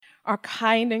Our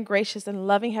kind and gracious and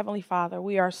loving Heavenly Father,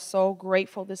 we are so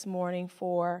grateful this morning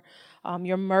for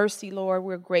your mercy, Lord.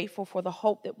 We're grateful for the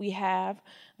hope that we have,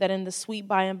 that in the sweet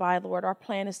by and by, Lord, our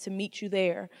plan is to meet you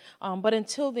there. But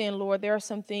until then, Lord, there are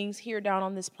some things here down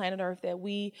on this planet Earth that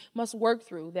we must work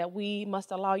through, that we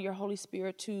must allow your Holy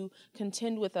Spirit to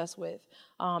contend with us with.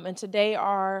 And today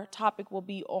our topic will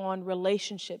be on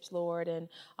relationships, Lord, and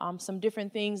some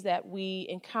different things that we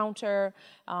encounter,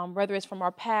 whether it's from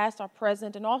our past, our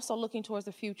present, and also looking towards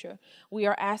the future. We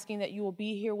are asking that you will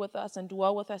be here with us and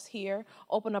dwell with us here,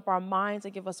 open up our minds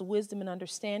and give us wisdom and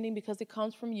understanding because it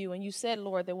comes from you. And you said,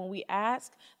 Lord, that when we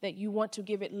ask, that you want to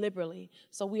give it liberally.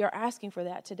 So we are asking for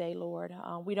that today, Lord.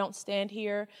 We don't stand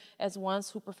here as ones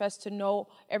who profess to know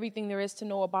everything there is to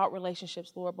know about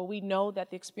relationships, Lord, but we know that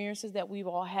the experiences that we've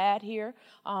all had here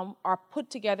are put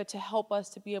together to help us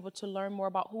to be able to learn more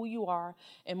about who you are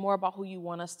and more about who you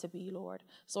want us to be, Lord.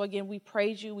 So again, we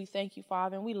praise you, we thank you,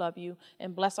 Father, and we love you,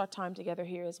 and bless our time together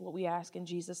here is what we ask in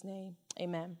Jesus' name.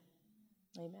 Amen.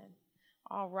 Amen.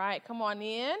 All right, come on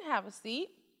in, have a seat,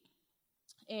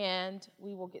 and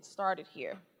we will get started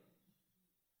here.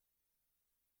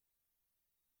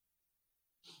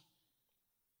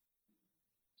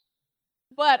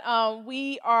 But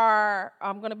we are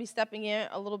going to be stepping in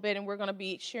a little bit, and we're going to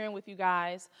be sharing with you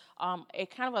guys a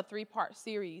kind of a three-part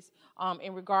series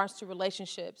in regards to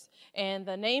relationships. And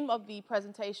the name of the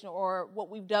presentation, or what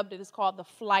we've dubbed it, is called the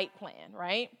flight plan,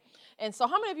 right? And so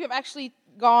how many of you have actually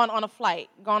gone on a flight,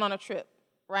 gone on a trip,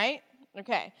 right?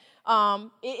 Okay.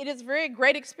 It is a very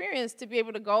great experience to be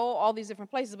able to go all these different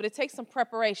places, but it takes some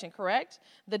preparation, correct?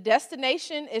 The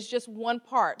destination is just one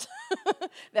part.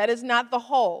 That is not the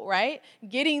whole, right?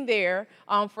 Getting there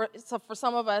for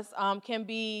some of us can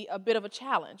be a bit of a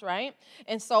challenge, right?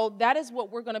 And so that is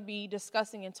what we're going to be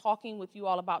discussing and talking with you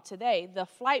all about today, the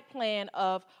flight plan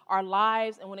of our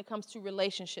lives and when it comes to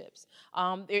relationships.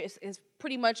 There is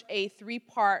pretty much a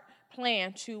three-part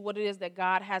plan to what it is that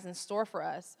God has in store for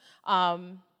us.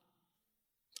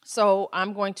 So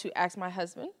I'm going to ask my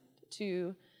husband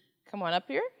to come on up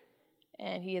here,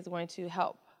 and he is going to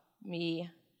help me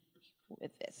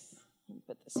with this. Let me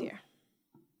put this here.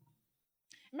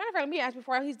 Matter of fact, let me ask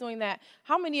before he's doing that,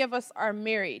 how many of us are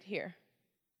married here?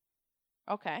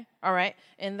 Okay, all right.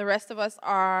 And the rest of us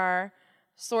are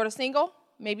sort of single,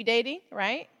 maybe dating,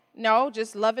 right? No,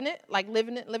 just loving it, like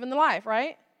living the life,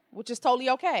 right? Which is totally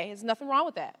okay. There's nothing wrong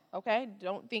with that, okay?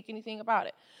 Don't think anything about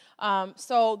it.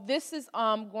 So this is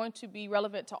going to be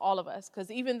relevant to all of us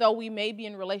because even though we may be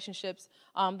in relationships,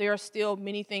 there are still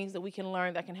many things that we can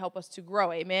learn that can help us to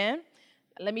grow, amen?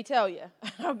 Let me tell you,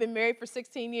 I've been married for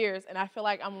 16 years, and I feel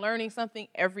like I'm learning something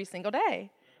every single day,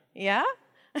 yeah?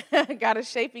 God is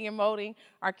shaping and molding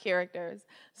our characters.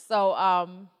 So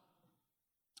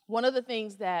one of the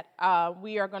things that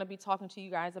we are going to be talking to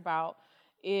you guys about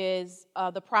is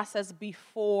the process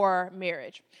before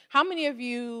marriage. How many of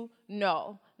you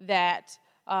know that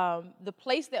the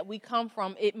place that we come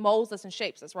from, it molds us and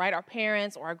shapes us, right? Our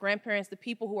parents or our grandparents, the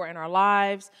people who are in our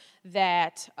lives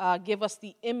that give us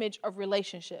the image of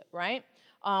relationship, right?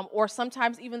 Or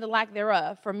sometimes even the lack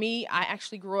thereof. For me, I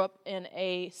actually grew up in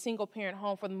a single-parent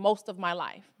home for most of my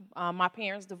life. My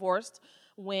parents divorced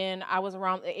when I was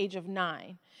around the age of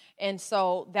 9. And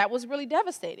so that was really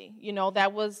devastating. You know,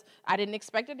 I didn't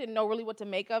expect it, didn't know really what to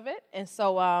make of it. And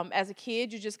so as a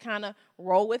kid, you just kind of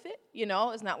roll with it, you know.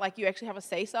 It's not like you actually have a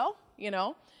say-so, you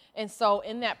know. And so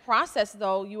in that process,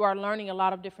 though, you are learning a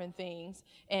lot of different things.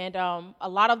 And a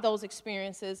lot of those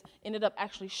experiences ended up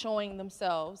actually showing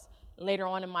themselves later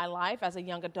on in my life as a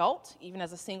young adult, even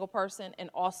as a single person, and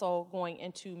also going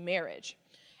into marriage.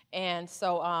 And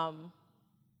so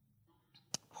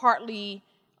partly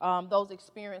those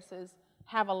experiences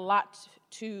have a lot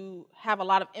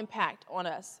of impact on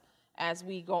us as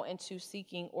we go into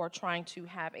seeking or trying to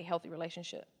have a healthy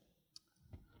relationship.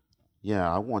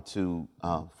 Yeah, I want to,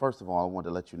 first of all, I want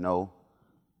to let you know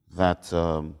that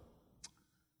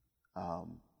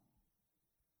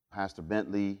Pastor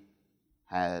Bentley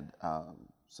had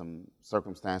some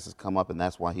circumstances come up, and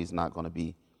that's why he's not going to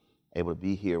be able to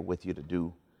be here with you to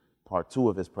do part 2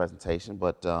 of his presentation.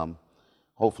 But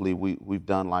hopefully we've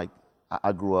done, like,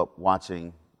 I grew up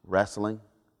watching wrestling,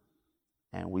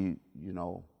 and we, you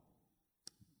know,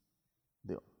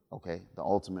 the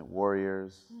Ultimate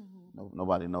Warriors. Mm-hmm.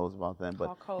 Nobody knows about them,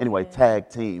 but anyway, tag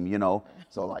team, you know.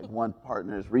 So like one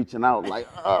partner is reaching out like,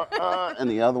 and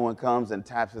the other one comes and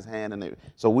taps his hand, and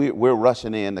so we're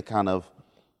rushing in to kind of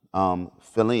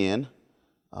fill in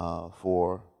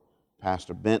for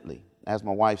Pastor Bentley. As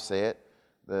my wife said,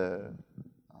 the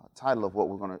title of what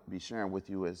we're going to be sharing with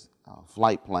you is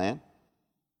Flight Plan.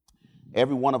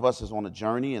 Every one of us is on a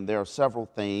journey, and there are several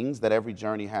things that every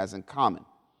journey has in common.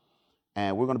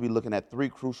 And we're going to be looking at 3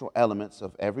 crucial elements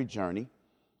of every journey.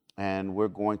 And we're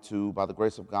going to, by the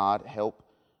grace of God, help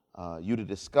you to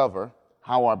discover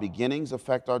how our beginnings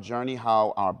affect our journey,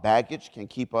 how our baggage can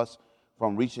keep us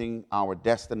from reaching our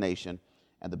destination,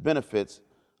 and the benefits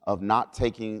of not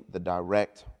taking the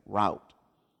direct route.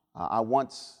 I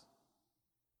once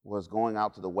was going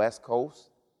out to the West Coast,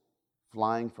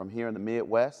 flying from here in the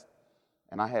Midwest,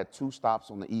 and I had 2 stops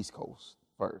on the East Coast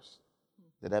first.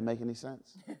 Did that make any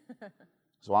sense?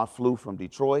 So I flew from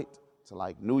Detroit to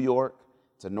like New York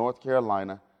to North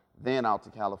Carolina, then out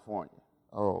to California.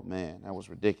 Oh man, that was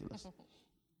ridiculous.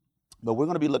 But we're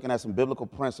going to be looking at some biblical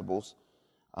principles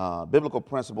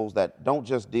that don't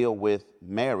just deal with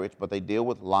marriage, but they deal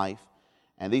with life.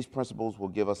 And these principles will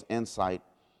give us insight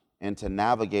into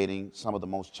navigating some of the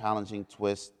most challenging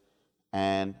twists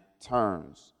and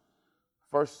turns.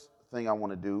 First thing I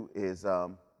want to do is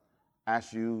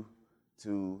ask you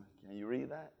to, can you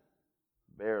read that?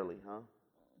 Barely, huh?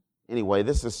 Anyway,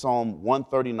 this is Psalm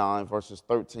 139, verses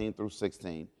 13 through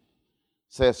 16. It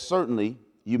says, "Certainly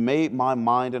you made my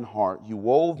mind and heart. You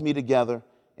wove me together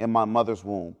in my mother's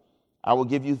womb. I will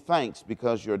give you thanks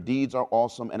because your deeds are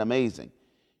awesome and amazing.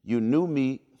 You knew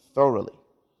me thoroughly.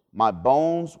 My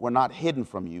bones were not hidden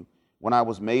from you when I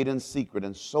was made in secret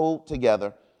and sewed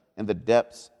together in the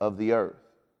depths of the earth."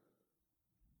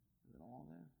 Is it all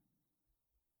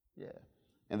there? Yeah,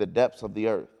 in the depths of the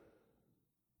earth.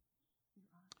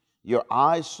 Your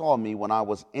eyes saw me when I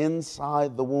was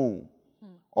inside the womb.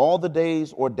 All the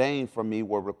days ordained for me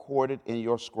were recorded in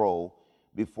your scroll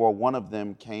before one of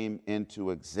them came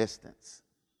into existence.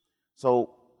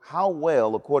 So how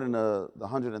well, according to the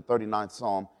 139th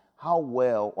Psalm, how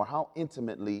well or how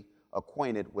intimately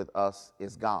acquainted with us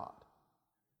is God?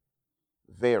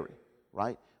 Very,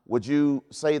 right? Would you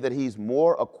say that he's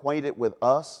more acquainted with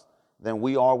us than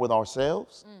we are with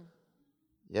ourselves?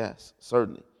 Yes,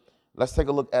 certainly. Let's take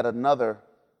a look at another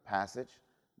passage.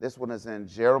 This one is in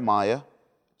Jeremiah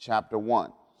chapter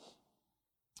 1,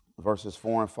 verses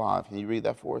 4 and 5. Can you read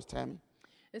that for us, Tammy?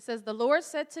 It says, "The Lord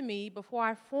said to me, before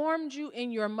I formed you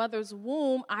in your mother's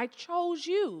womb, I chose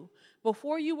you.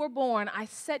 Before you were born, I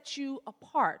set you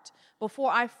apart.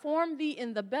 Before I formed thee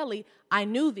in the belly, I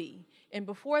knew thee. And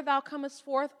before thou comest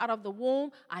forth out of the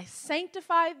womb, I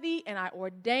sanctified thee, and I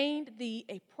ordained thee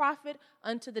a prophet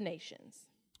unto the nations."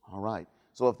 All right.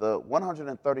 So if the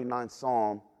 139th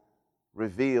Psalm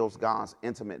reveals God's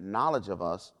intimate knowledge of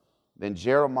us, then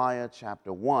Jeremiah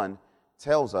chapter 1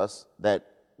 tells us that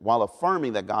while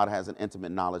affirming that God has an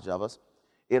intimate knowledge of us,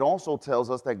 it also tells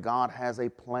us that God has a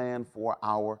plan for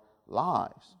our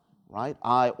lives, right?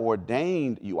 I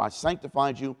ordained you, I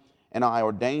sanctified you, and I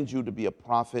ordained you to be a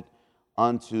prophet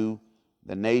unto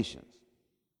the nations.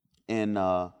 In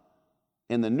the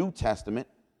New Testament,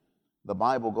 the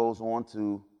Bible goes on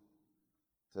to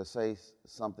say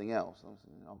something else.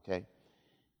 Okay.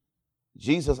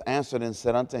 Jesus answered and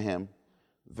said unto him,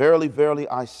 "Verily, verily,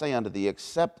 I say unto thee,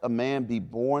 except a man be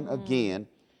born again,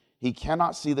 he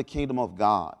cannot see the kingdom of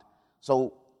God."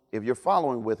 So if you're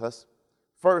following with us,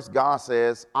 first God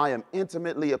says, I am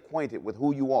intimately acquainted with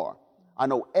who you are. I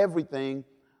know everything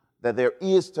that there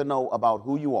is to know about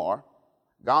who you are.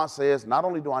 God says, not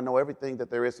only do I know everything that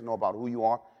there is to know about who you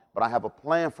are, but I have a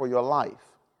plan for your life.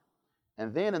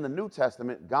 And then in the New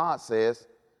Testament, God says,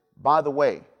 by the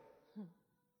way,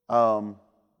 I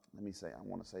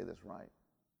want to say this right.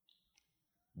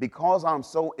 Because I'm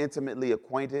so intimately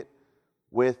acquainted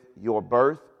with your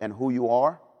birth and who you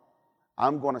are,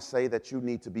 I'm going to say that you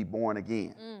need to be born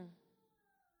again.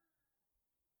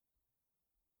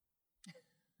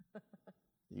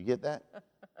 You get that?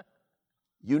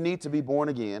 You need to be born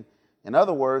again. In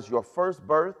other words, your first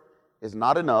birth is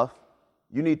not enough.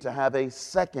 You need to have a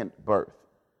second birth.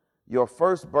 Your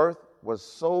first birth was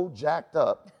so jacked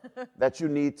up that you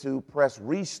need to press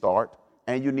restart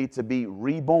and you need to be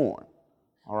reborn.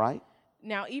 All right?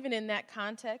 Now, even in that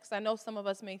context, I know some of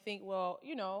us may think, well,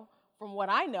 from what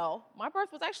I know, my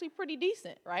birth was actually pretty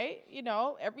decent, right?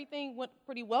 Everything went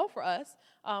pretty well for us.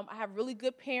 I have really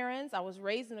good parents. I was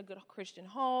raised in a good Christian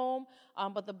home.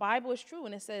 But the Bible is true,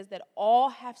 and it says that all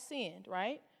have sinned,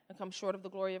 right, and come short of the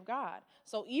glory of God.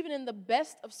 So even in the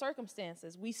best of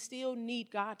circumstances, we still need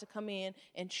God to come in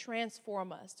and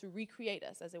transform us, to recreate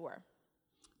us, as it were.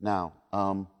 Now,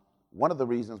 one of the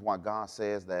reasons why God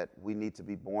says that we need to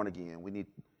be born again, we need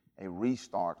a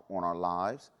restart on our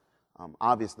lives.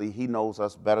 Obviously, he knows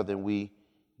us better than we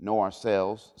know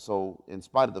ourselves. So in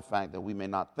spite of the fact that we may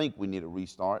not think we need a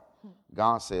restart,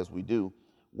 God says we do.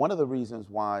 One of the reasons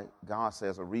why God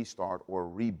says a restart or a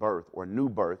rebirth or new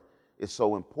birth is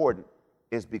so important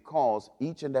is because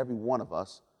each and every one of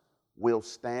us will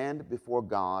stand before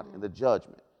God in the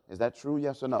judgment. Is that true,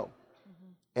 yes or no?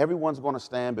 Everyone's going to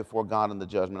stand before God in the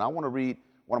judgment. I want to read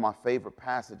one of my favorite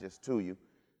passages to you.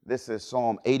 This is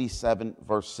Psalm 87,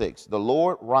 verse 6. The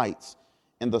Lord writes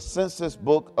in the census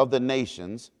book of the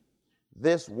nations,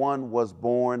 this one was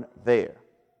born there.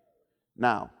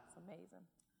 Now, It's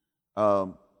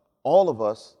amazing. all of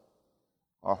us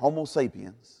are Homo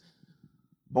sapiens,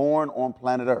 born on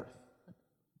planet Earth,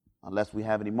 unless we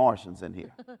have any Martians in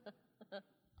here.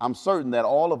 I'm certain that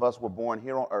all of us were born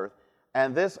here on Earth,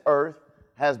 and this Earth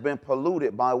has been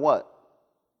polluted by what?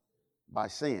 By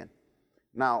sin.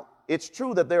 Now, it's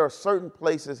true that there are certain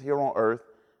places here on Earth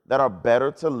that are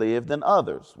better to live than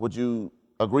others. Would you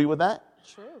agree with that?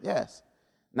 True. Yes.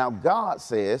 Now, God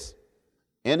says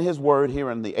in his word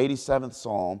here in the 87th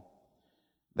Psalm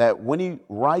that when he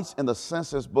writes in the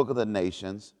census book of the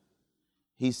nations,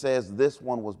 he says this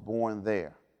one was born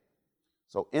there.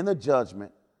 So in the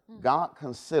judgment, God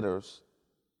considers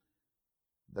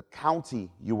the county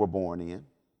you were born in,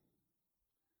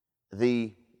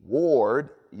 the ward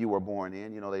you were born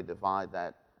in. You know, they divide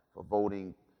that for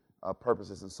voting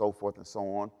purposes and so forth and so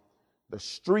on. The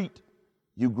street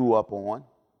you grew up on,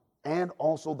 and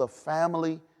also the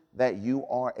family that you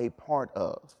are a part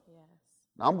of. Yes.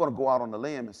 Now, I'm going to go out on the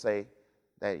limb and say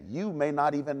that you may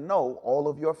not even know all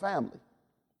of your family.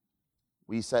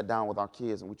 We sat down with our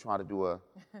kids and we tried to do a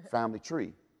family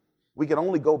tree. We can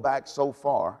only go back so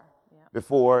far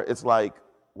before it's like,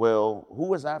 well,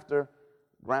 who is after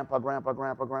grandpa, grandpa,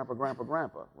 grandpa, grandpa, grandpa,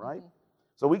 grandpa, right?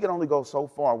 So we can only go so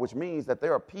far, which means that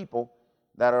there are people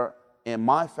that are in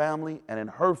my family and in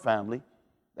her family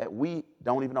that we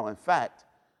don't even know. In fact,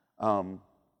 on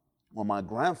my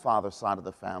grandfather's side of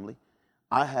the family,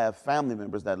 I have family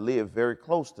members that live very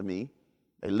close to me.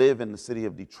 They live in the city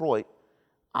of Detroit.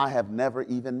 I have never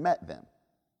even met them.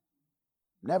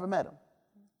 Never met them.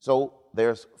 So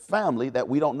there's family that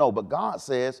we don't know. But God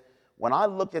says, when I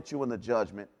look at you in the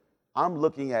judgment, I'm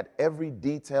looking at every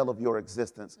detail of your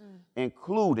existence,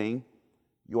 including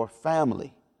your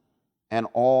family and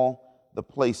all the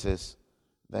places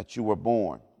that you were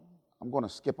born. I'm going to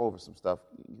skip over some stuff.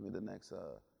 Give me the next.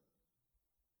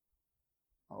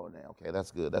 Okay,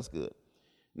 that's good. That's good.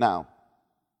 Now,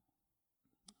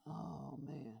 oh,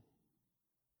 man.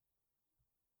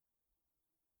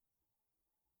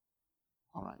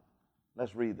 All right,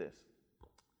 let's read this.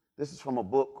 This is from a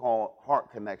book called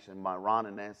Heart Connection by Ron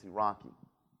and Nancy Rocky.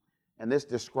 And this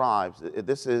describes,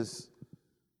 this is,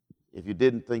 if you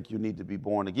didn't think you need to be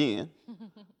born again,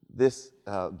 this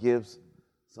gives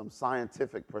some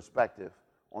scientific perspective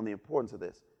on the importance of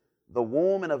this. The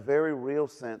womb, in a very real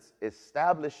sense,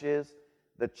 establishes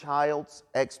the child's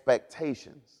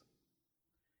expectations.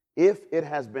 If it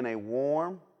has been a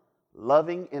warm,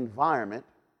 loving environment,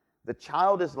 the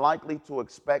child is likely to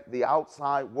expect the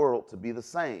outside world to be the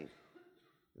same.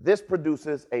 This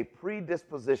produces a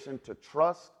predisposition to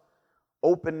trust,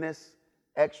 openness,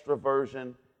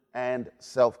 extroversion, and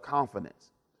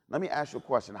self-confidence. Let me ask you a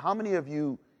question. How many of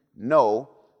you know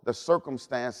the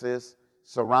circumstances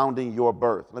surrounding your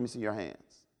birth? Let me see your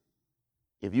hands.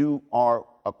 If you are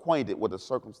acquainted with the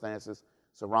circumstances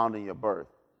surrounding your birth.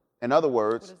 In other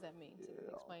words, what does that mean?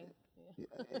 Explain. Yeah.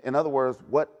 In other words,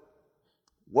 where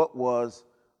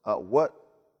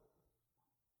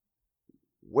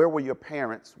were your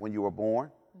parents when you were born?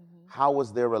 How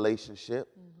was their relationship?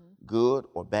 Good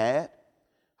or bad?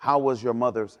 How was your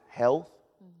mother's health?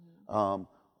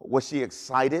 Was she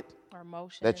excited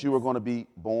that you were going to be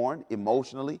born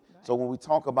emotionally? Right. So when we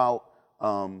talk about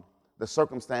the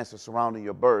circumstances surrounding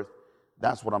your birth,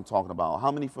 that's what I'm talking about.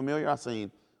 How many familiar? I've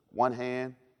seen one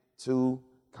hand, two,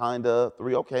 kind of,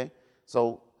 three. Okay.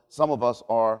 So some of us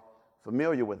are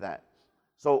familiar with that.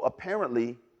 So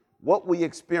apparently what we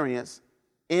experience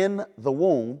in the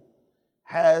womb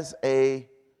has a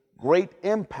great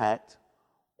impact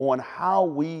on how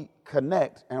we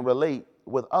connect and relate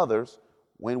with others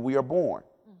when we are born.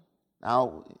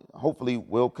 Now, hopefully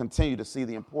we'll continue to see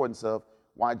the importance of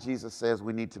why Jesus says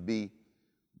we need to be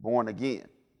born again.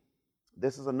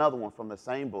 This is another one from the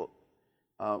same book,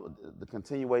 the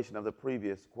continuation of the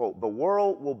previous quote. The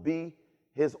world will be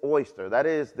his oyster. That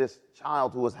is, this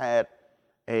child who has had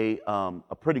a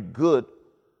pretty good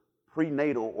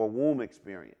prenatal or womb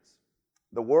experience.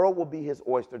 The world will be his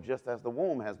oyster just as the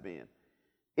womb has been.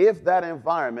 If that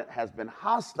environment has been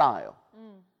hostile,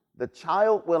 the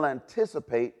child will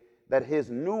anticipate that his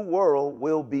new world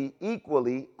will be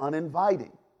equally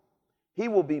uninviting. He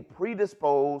will be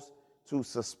predisposed to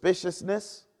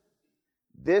suspiciousness,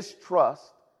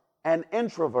 distrust, and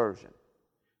introversion.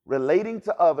 Relating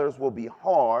to others will be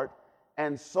hard,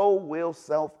 and so will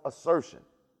self-assertion.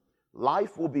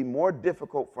 Life will be more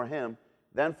difficult for him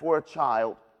than for a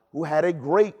child who had a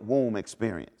great womb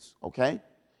experience, okay?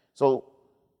 So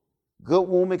good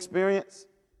womb experience,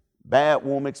 bad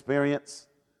womb experience.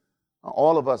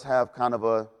 All of us have kind of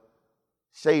a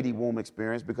shady womb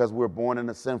experience because we're born in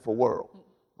a sinful world,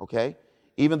 okay?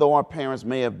 Even though our parents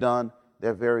may have done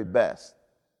their very best.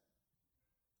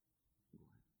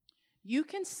 You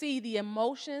can see the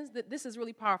emotions, this is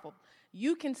really powerful.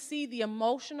 You can see the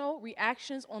emotional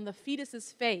reactions on the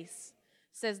fetus's face,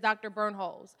 says Dr.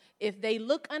 Bernholz. If they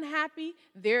look unhappy,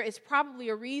 there is probably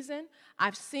a reason.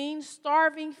 I've seen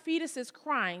starving fetuses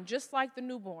crying, just like the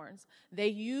newborns. They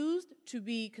used to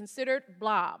be considered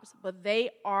blobs, but they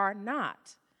are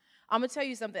not. I'm going to tell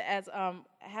you something. As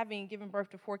having given birth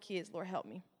to 4 kids, Lord help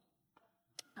me.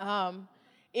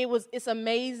 It's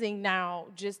amazing now,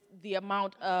 just the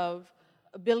amount of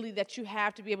ability that you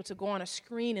have to be able to go on a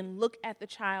screen and look at the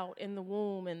child in the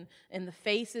womb and the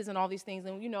faces and all these things.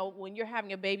 And, you know, when you're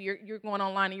having a baby, you're going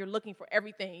online and you're looking for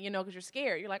everything, you know, because you're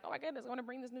scared. You're like, oh, my goodness, I want to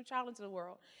bring this new child into the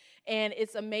world. And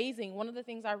it's amazing. One of the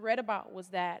things I read about was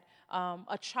that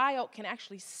a child can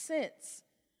actually sense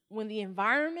when the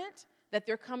environment that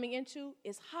they're coming into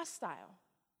is hostile.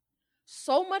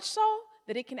 So much so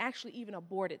that it can actually even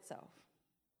abort itself.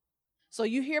 So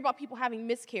you hear about people having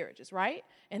miscarriages, right?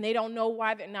 And they don't know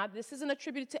why they're not. This isn't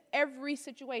attributed to every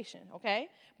situation, okay?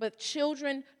 But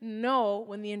children know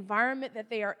when the environment that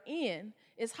they are in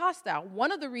is hostile.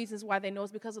 One of the reasons why they know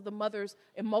is because of the mother's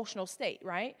emotional state,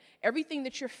 right? Everything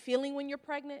that you're feeling when you're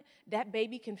pregnant, that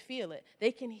baby can feel it.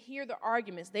 They can hear the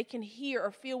arguments. They can hear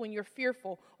or feel when you're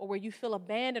fearful or where you feel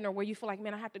abandoned or where you feel like,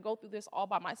 man, I have to go through this all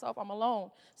by myself. I'm alone.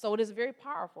 So it is very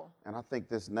powerful. And I think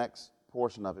this next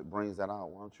portion of it brings that out.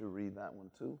 Why don't you read that one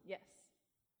too? Yes.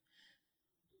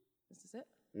 This is it.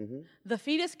 Mm-hmm. The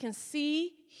fetus can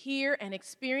see, hear, and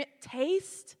experience,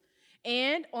 taste,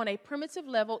 and on a primitive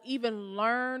level, even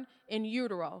learn in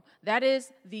utero. That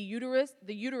is the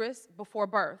uterus before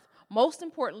birth. Most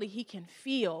importantly, he can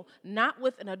feel, not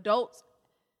with an adult's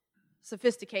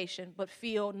sophistication, but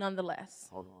feel nonetheless.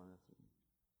 Hold on.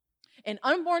 An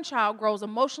unborn child grows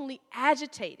emotionally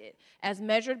agitated as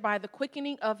measured by the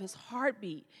quickening of his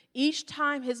heartbeat. Each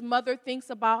time his mother thinks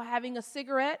about having a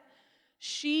cigarette,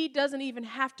 she doesn't even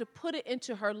have to put it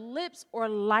into her lips or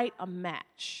light a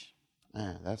match.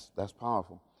 Man, that's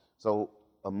powerful. So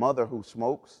a mother who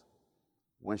smokes,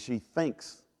 when she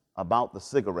thinks about the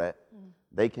cigarette,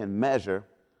 they can measure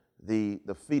the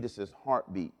fetus's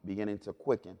heartbeat beginning to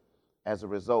quicken as a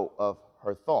result of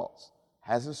her thoughts.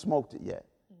 Hasn't smoked it yet.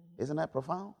 Isn't that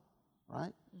profound,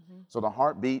 right? So the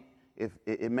heartbeat, if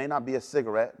it may not be a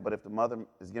cigarette, but if the mother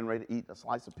is getting ready to eat a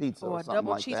slice of pizza or something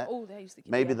like that,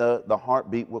 maybe the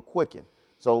heartbeat will quicken.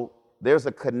 So there's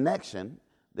a connection.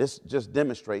 This just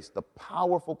demonstrates the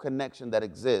powerful connection that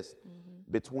exists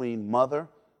between mother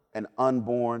and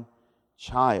unborn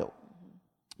child.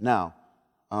 Now,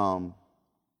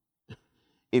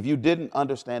 if you didn't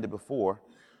understand it before,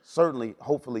 certainly,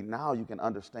 hopefully now you can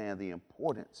understand the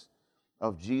importance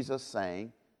of Jesus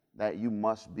saying that you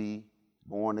must be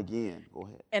born again. Go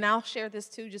ahead. And I'll share this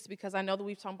too, just because I know that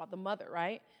we've talked about the mother,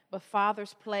 right? But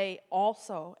fathers play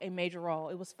also a major role.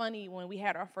 It was funny when we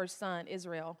had our first son,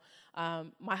 Israel.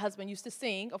 My husband used to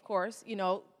sing, of course, you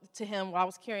know, to him while I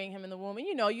was carrying him in the womb. And,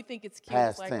 you know, you think it's cute.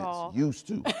 Past like, tense, oh. used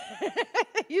to.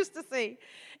 Used to sing.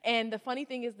 And the funny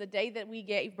thing is the day that we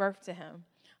gave birth to him,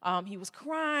 he was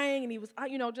crying and he was,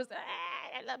 you know, just,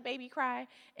 let baby cry.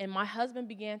 And my husband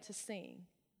began to sing.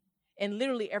 And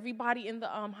literally everybody in the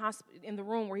in the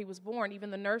room where he was born, even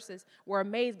the nurses, were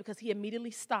amazed because he immediately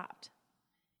stopped.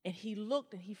 And he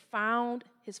looked and he found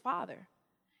his father.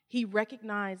 He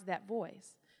recognized that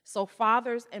voice. So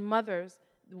fathers and mothers,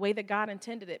 the way that God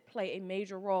intended it, play a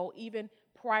major role even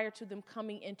prior to them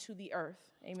coming into the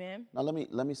earth. Amen? Now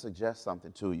let me suggest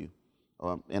something to you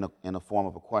in a form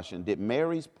of a question. Did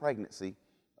Mary's pregnancy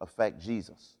affect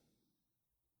Jesus?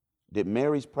 Did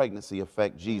Mary's pregnancy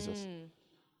affect Jesus?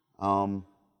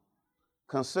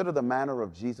 Consider the manner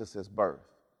of Jesus' birth.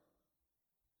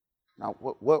 Now,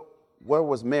 where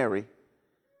was Mary?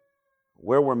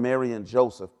 Where were Mary and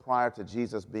Joseph prior to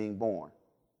Jesus being born?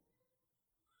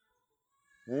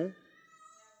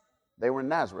 They were in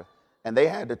Nazareth. And they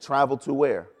had to travel to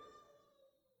where?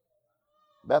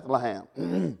 Bethlehem.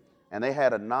 And they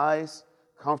had a nice,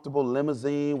 comfortable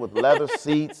limousine with leather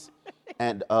seats.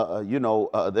 And,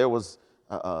 there was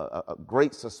a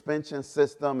great suspension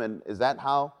system. And is that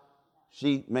how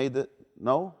she made the,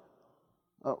 no?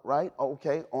 Right?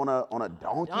 Okay. On a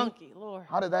donkey? Donkey, Lord.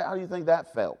 How do you think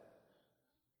that felt?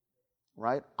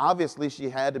 Right? Obviously, she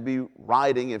had to be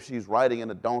riding, if she's riding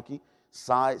in a donkey,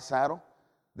 side saddle.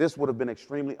 This would have been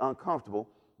extremely uncomfortable.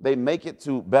 They make it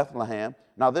to Bethlehem.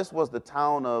 Now, this was the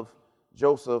town of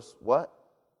Joseph's what?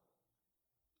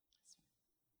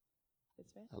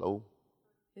 His family. Hello?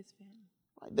 His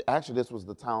family. Actually, this was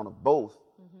the town of both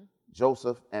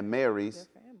Joseph and Mary's.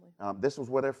 Their family. This was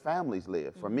where their families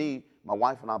lived. For me, my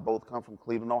wife and I both come from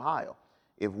Cleveland, Ohio.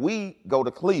 If we go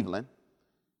to Cleveland,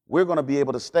 we're going to be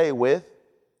able to stay with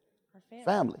Our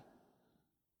family.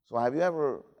 So have you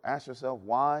ever asked yourself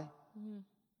why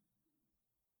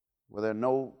were there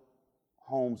no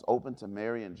homes open to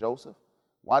Mary and Joseph?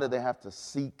 Why did they have to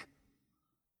seek,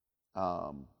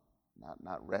 not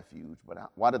refuge, but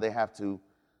why did they have to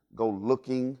go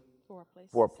looking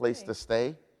for a place to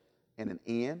stay in an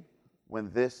inn when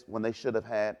they should have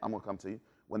had, I'm going to come to you,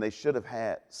 when they should have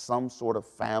had some sort of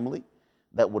family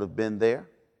that would have been there?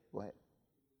 Go ahead.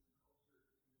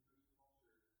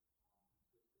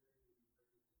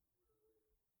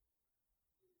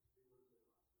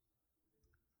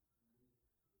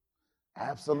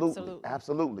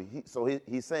 Absolutely.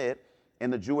 He said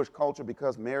in the Jewish culture,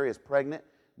 because Mary is pregnant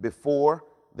before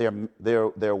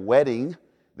their wedding,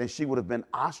 then she would have been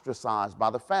ostracized by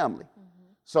the family.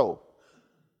 So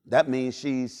that means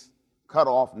she's cut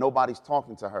off. Nobody's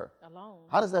talking to her. Alone.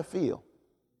 How does that feel?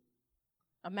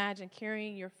 Imagine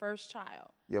carrying your first child.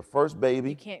 Your first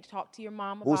baby. You can't talk to your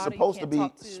mom about who's supposed to be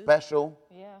special,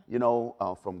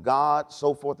 from God,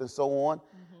 so forth and so on.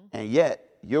 And yet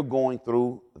you're going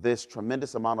through this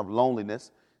tremendous amount of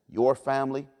loneliness. Your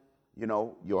family,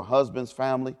 your husband's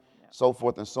family, so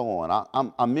forth and so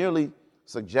on. I'm merely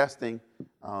suggesting,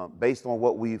 based on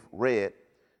what we've read,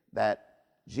 that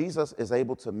Jesus is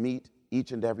able to meet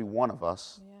each and every one of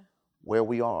us where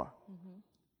we are.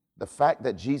 The fact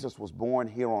that Jesus was born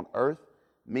here on earth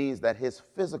means that his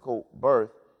physical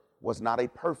birth was not a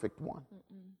perfect one.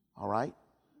 All right?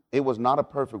 It was not a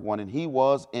perfect one. And he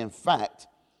was, in fact,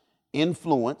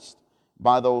 influenced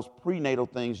by those prenatal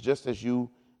things just as you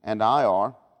and I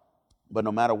are. But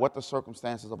no matter what the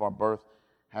circumstances of our birth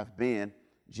have been,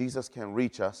 Jesus can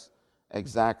reach us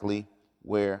exactly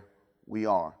where we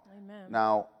are. Amen.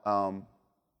 Now,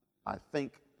 I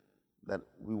think that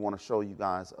we want to show you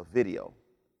guys a video.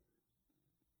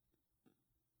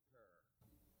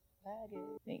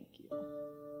 Thank you.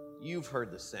 You've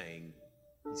heard the saying,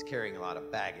 he's carrying a lot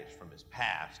of baggage from his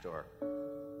past, or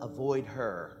avoid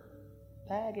her.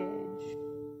 Baggage.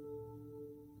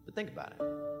 But think about it.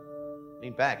 I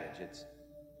mean, baggage,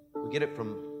 we get it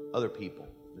from other people,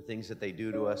 the things that they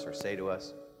do to us or say to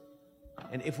us.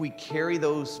 And if we carry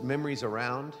those memories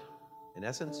around, in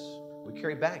essence, we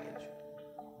carry baggage.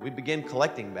 We begin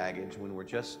collecting baggage when we're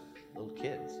just little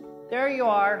kids. There you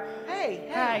are. Hey.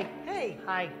 Hi. Hey.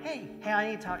 Hi. Hey. Hey, I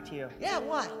need to talk to you. Yeah,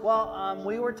 what? Well,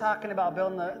 we were talking about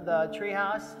building the tree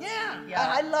house. Yeah.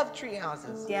 Yeah. I love tree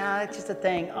houses. Yeah, it's just a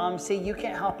thing. See, you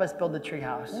can't help us build the tree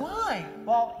house. Why?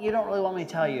 Well, you don't really want me to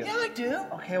tell you. Yeah, I do.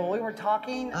 Okay, well, we were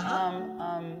talking,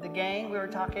 the gang, we were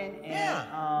talking, and,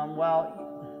 Yeah.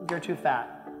 you're too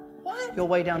fat. What? You'll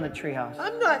weigh down the tree house.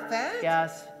 I'm not fat.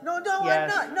 Yes. No,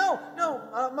 Yes. I'm not.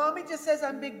 No. Mommy just says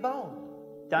I'm big bone.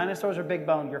 Dinosaurs are big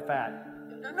boned, you're fat.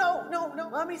 No.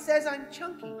 Mommy says I'm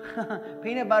chunky.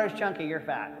 Peanut butter's chunky, you're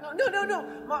fat. No.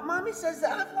 Mommy says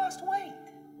that I've lost weight.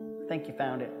 I think you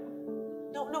found it.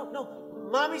 No.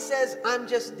 Mommy says I'm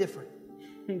just different.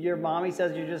 Your mommy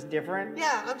says you're just different?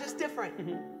 Yeah, I'm just different.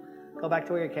 Go back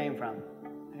to where you came from.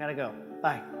 I gotta go.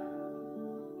 Bye.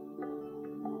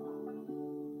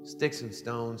 Sticks and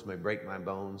stones may break my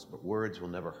bones, but words will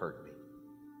never hurt me.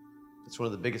 It's one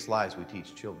of the biggest lies we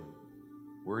teach children.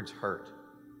 Words hurt.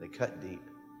 They cut deep.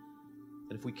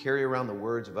 And if we carry around the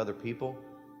words of other people,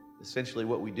 essentially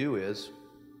what we do is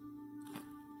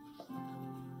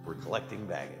we're collecting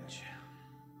baggage.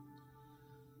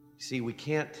 You see, we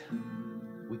can't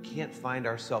find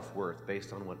our self-worth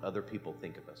based on what other people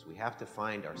think of us. We have to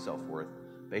find our self-worth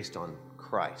based on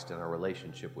Christ and our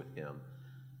relationship with him.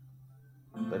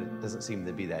 But it doesn't seem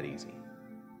to be that easy.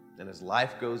 And as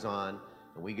life goes on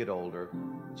and we get older,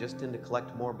 we just tend to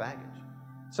collect more baggage.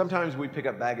 Sometimes we pick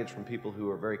up baggage from people who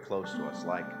are very close to us,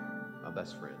 like my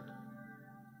best friend.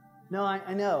 No,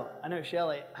 I know,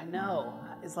 Shelley. I know.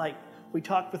 It's like we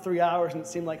talked for 3 hours and it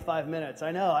seemed like 5 minutes.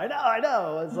 I know.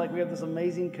 It's like we have this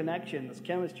amazing connection, this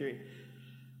chemistry.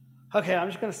 Okay, I'm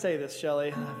just going to say this,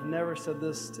 Shelley. I've never said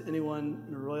this to anyone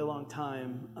in a really long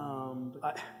time.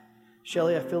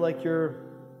 Shelley, I feel like you're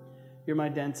my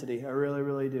density. I really,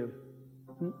 really do.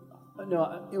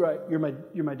 No, you're right.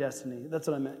 You're my destiny. That's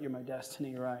what I meant. You're my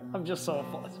destiny. You're right. I'm just so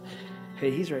full.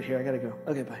 Hey, he's right here. I gotta go.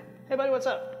 Okay, bye. Hey, buddy, what's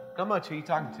up? Not much. Who are you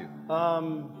talking to?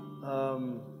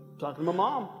 Talking to my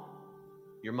mom.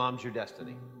 Your mom's your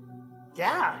destiny.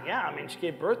 Yeah. I mean, she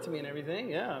gave birth to me and everything.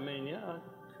 Yeah, I mean, yeah.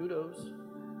 Kudos.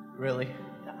 Really?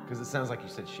 Because it sounds like you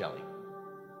said Shelly.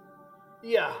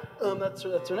 Yeah, that's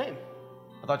her name.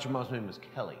 I thought your mom's name was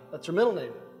Kelly. That's her middle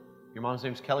name. Your mom's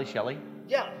name's Kelly Shelly?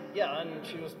 Yeah, and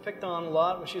she was picked on a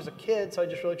lot when she was a kid, so I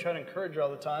just really try to encourage her all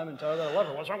the time and tell her that I love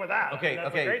her. What's wrong with that? Okay,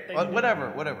 That's a great thing to do.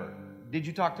 whatever. Did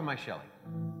you talk to my Shelly?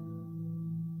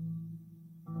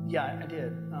 Yeah, I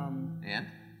did. And?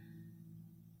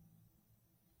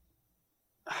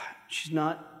 She's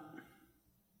not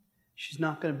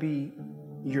going to be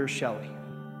your Shelly.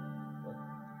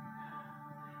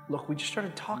 Look, we just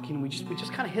started talking. We just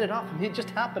kind of hit it off. I mean, it just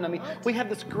happened. I mean, we had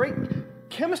this great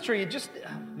chemistry. It just...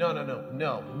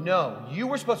 No. You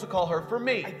were supposed to call her for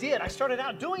me. I did. I started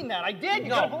out doing that. I did. You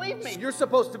gotta believe me. You're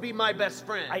supposed to be my best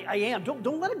friend. I am.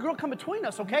 Don't let a girl come between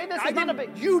us, okay? This is not a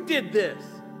big... You did this.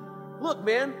 Look,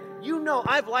 man, you know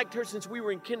I've liked her since we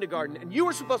were in kindergarten, and you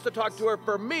were supposed to talk to her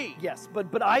for me. Yes,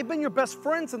 but I've been your best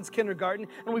friend since kindergarten,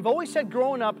 and we've always said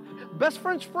growing up, best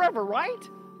friends forever, right?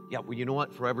 Yeah, well, you know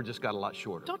what? Forever just got a lot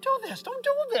shorter. Don't do this. Don't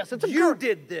do this. It's a You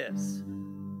did this.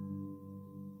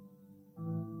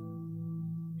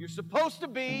 You're supposed to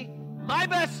be my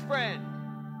best friend.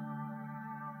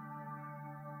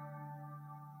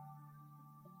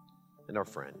 And our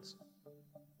friends.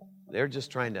 They're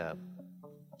just trying to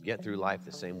get through life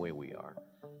the same way we are.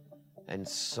 And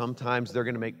sometimes they're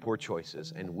going to make poor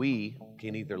choices, and we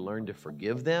can either learn to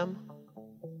forgive them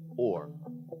or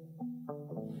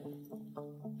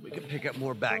we can pick up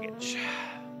more baggage.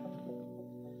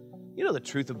 You know, the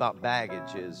truth about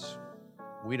baggage is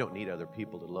we don't need other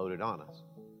people to load it on us.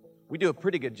 We do a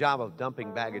pretty good job of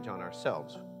dumping baggage on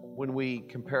ourselves when we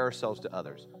compare ourselves to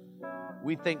others.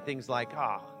 We think things like,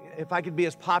 if I could be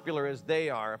as popular as they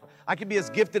are, if I could be as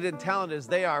gifted and talented as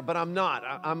they are, but I'm not.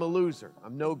 I'm a loser.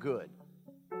 I'm no good.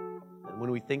 And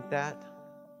when we think that,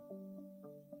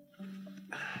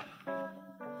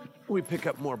 we pick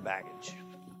up more baggage.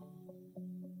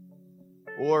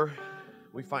 Or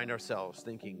we find ourselves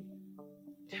thinking,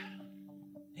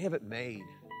 they have it made.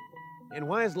 And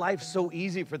why is life so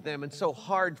easy for them and so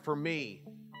hard for me?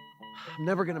 I'm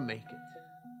never going to make it.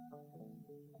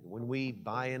 When we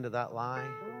buy into that lie,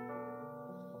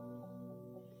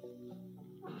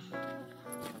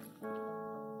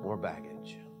 more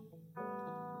baggage.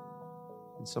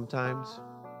 And sometimes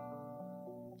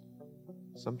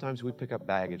we pick up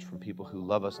baggage from people who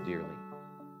love us dearly.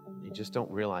 They just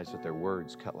don't realize that their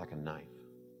words cut like a knife.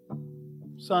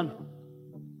 Son.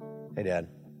 Hey, Dad.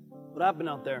 What happened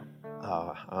out there?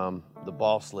 The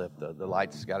ball slipped. The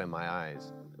lights got in my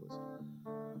eyes.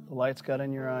 The lights got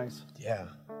in your eyes. Yeah.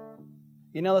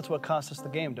 You know that's what cost us the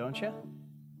game, don't you?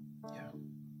 Yeah.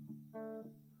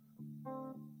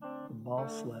 The ball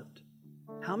slipped.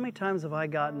 How many times have I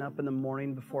gotten up in the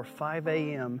morning before 5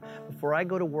 a.m., before I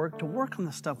go to work on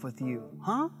the stuff with you?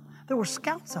 Huh? There were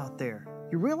scouts out there.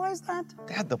 You realize that?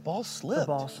 Dad, the ball slipped. The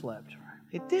ball slipped.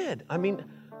 It did. I mean,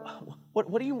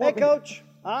 what do you want? Hey, Coach.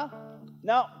 Huh?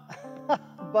 No.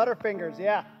 Butterfingers,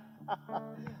 yeah.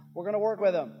 We're going to work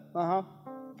with them. Uh-huh.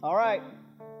 All right.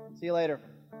 See you later.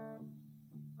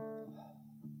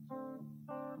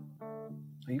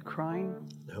 Are you crying?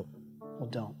 No. Well,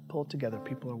 don't. Pull it together.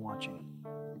 People are watching.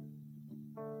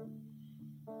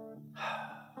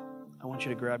 I want you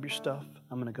to grab your stuff.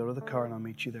 I'm going to go to the car and I'll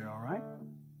meet you there, all right?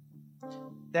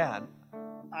 Dad.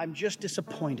 I'm just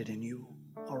disappointed in you,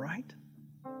 all right?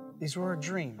 These were our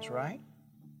dreams, right?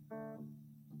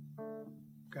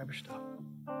 Grab your stuff.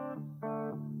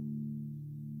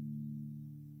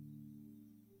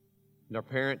 And our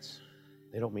parents,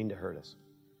 they don't mean to hurt us.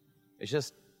 It's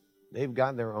just they've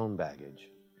got their own baggage.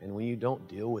 And when you don't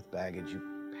deal with baggage, you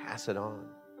pass it on.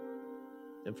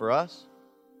 And for us,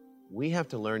 we have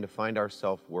to learn to find our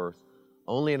self-worth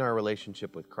only in our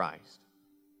relationship with Christ.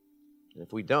 And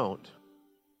if we don't,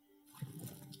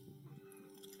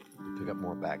 we pick up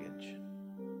more baggage.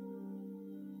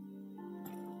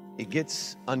 It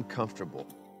gets uncomfortable,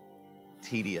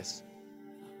 tedious,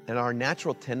 and our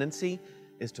natural tendency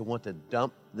is to want to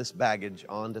dump this baggage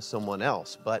onto someone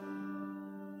else, but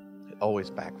it always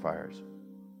backfires.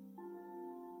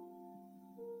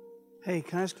 Hey,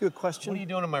 can I ask you a question? What are you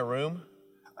doing in my room?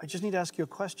 I just need to ask you a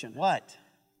question. What?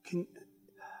 Can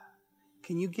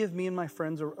you give me and my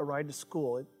friends a ride to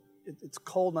school? It's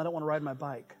cold and I don't want to ride my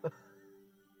bike.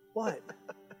 What?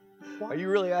 Are you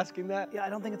really asking that? Yeah, I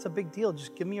don't think it's a big deal.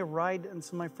 Just give me a ride and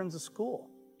some of my friends to school.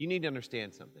 You need to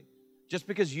understand something. Just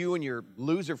because you and your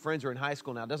loser friends are in high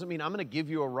school now doesn't mean I'm going to give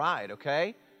you a ride,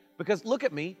 okay? Because look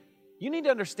at me. You need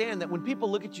to understand that when people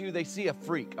look at you, they see a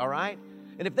freak, all right?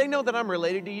 And if they know that I'm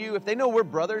related to you, if they know we're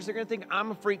brothers, they're going to think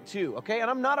I'm a freak too, okay? And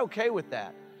I'm not okay with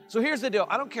that. So here's the deal.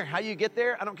 I don't care how you get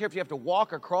there. I don't care if you have to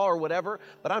walk or crawl or whatever,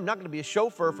 but I'm not going to be a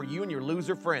chauffeur for you and your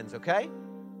loser friends, okay?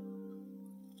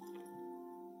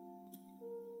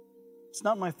 It's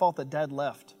not my fault that Dad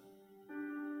left.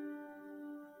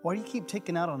 Why do you keep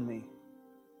taking out on me?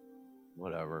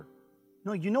 Whatever.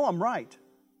 No, you know I'm right.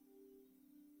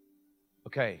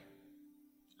 Okay.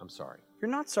 I'm sorry. You're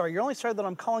not sorry. You're only sorry that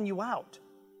I'm calling you out.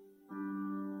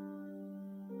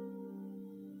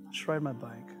 Just ride my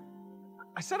bike.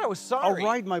 I said I was sorry. I'll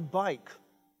ride my bike.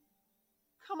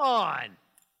 Come on.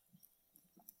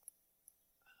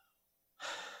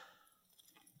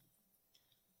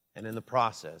 And in the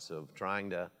process of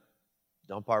trying to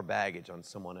dump our baggage on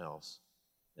someone else,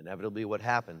 inevitably what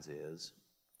happens is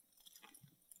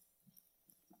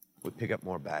we pick up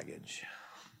more baggage.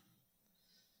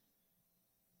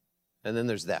 And then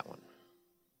there's that one.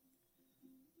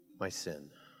 My sin.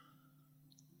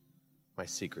 My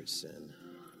secret sin.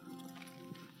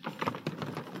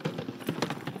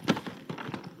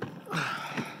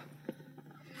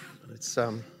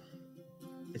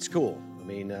 It's cool. I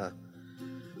mean,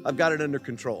 I've got it under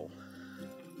control.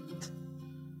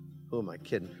 Who am I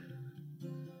kidding?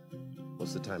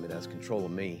 Most of the time it has control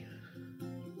of me.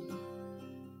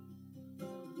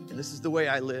 And this is the way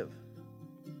I live.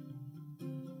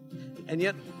 And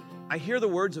yet, I hear the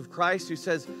words of Christ who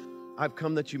says, I've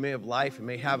come that you may have life and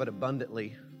may have it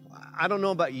abundantly. I don't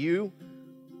know about you,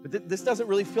 but this doesn't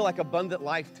really feel like abundant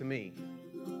life to me.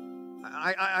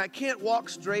 I can't walk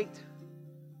straight.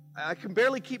 I can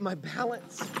barely keep my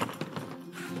balance.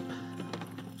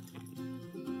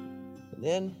 And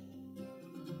then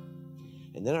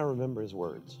I remember his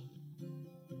words.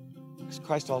 Because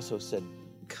Christ also said,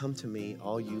 come to me,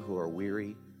 all you who are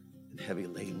weary and heavy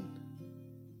laden,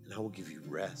 and I will give you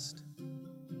rest.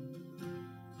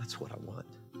 That's what I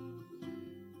want.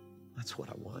 That's what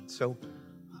I want. So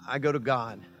I go to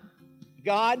God.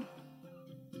 God,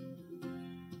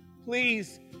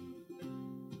 please,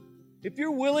 if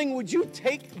you're willing, would you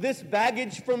take this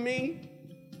baggage from me?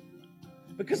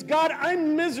 Because God,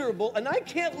 I'm miserable and I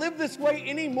can't live this way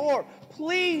anymore.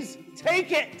 Please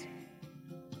take it.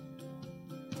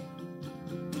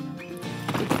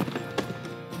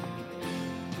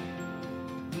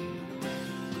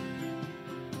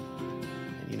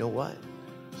 And you know what?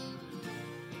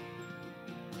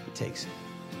 He takes it.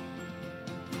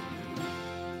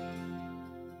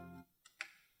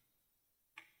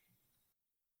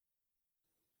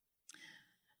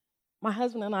 My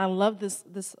husband and I love this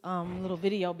little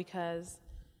video because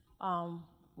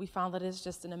we found that it's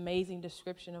just an amazing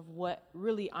description of what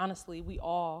really, honestly, we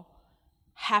all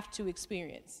have to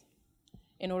experience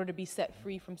in order to be set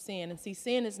free from sin. And see,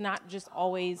 sin is not just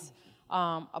always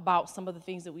about some of the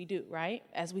things that we do, right?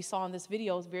 As we saw in this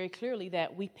video, it's very clearly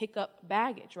that we pick up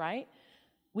baggage, right?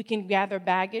 We can gather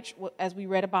baggage, as we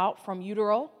read about, from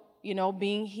utero, you know,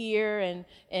 being here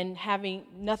and having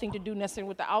nothing to do necessarily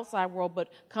with the outside world, but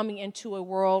coming into a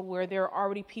world where there are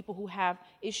already people who have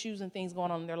issues and things going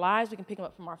on in their lives. We can pick them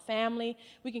up from our family.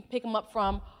 We can pick them up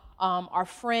from our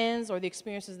friends or the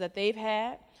experiences that they've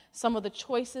had, some of the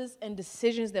choices and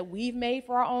decisions that we've made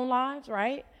for our own lives,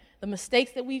 right? The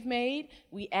mistakes that we've made,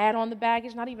 we add on the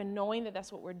baggage, not even knowing that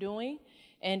that's what we're doing.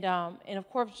 And of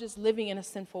course, just living in a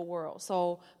sinful world.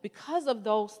 So because of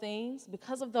those things,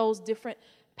 because of those different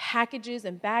packages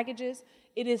and baggages,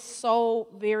 it is so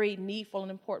very needful and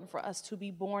important for us to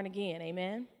be born again,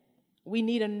 amen? We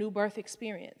need a new birth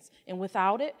experience. And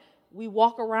without it, we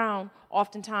walk around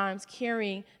oftentimes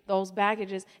carrying those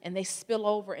baggages, and they spill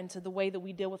over into the way that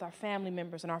we deal with our family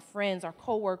members and our friends, our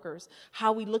coworkers,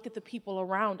 how we look at the people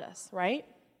around us, right?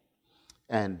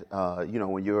 And, you know,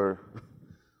 when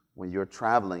you're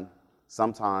traveling,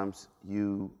 sometimes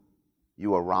you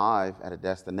arrive at a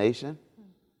destination,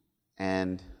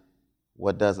 and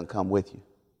what doesn't come with you?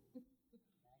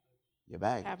 Your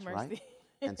baggage, Have mercy. right?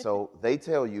 And so they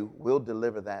tell you, we'll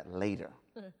deliver that later,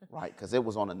 right? Because it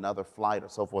was on another flight or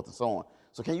so forth and so on.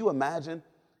 So can you imagine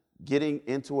getting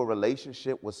into a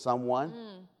relationship with someone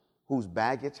whose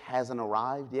baggage hasn't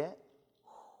arrived yet?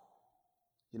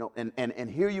 You know,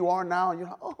 and here you are now, and you're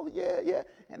like, oh, yeah.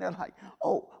 And they're like,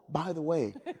 oh, by the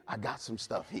way, I got some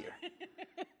stuff here.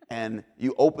 And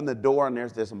you open the door, and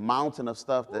there's this mountain of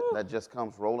stuff that just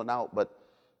comes rolling out. But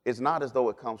it's not as though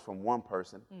it comes from one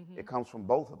person. Mm-hmm. It comes from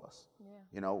both of us. Yeah.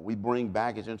 You know, we bring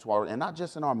baggage into and not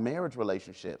just in our marriage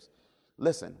relationships.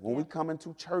 Listen, when we come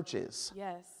into churches,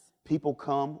 people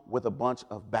come with a bunch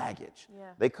of baggage. Yeah.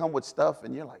 They come with stuff,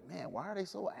 and you're like, man, why are they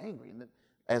so angry? And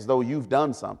as though you've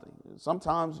done something.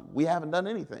 Sometimes we haven't done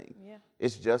anything. Yeah.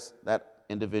 It's just that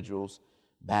individual's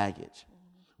baggage.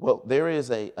 Well, there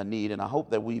is a need, and I hope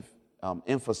that we've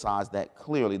emphasized that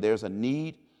clearly. There's a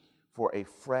need for a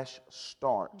fresh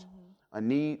start, a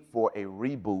need for a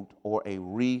reboot or a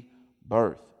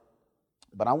rebirth.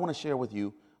 But I want to share with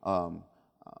you,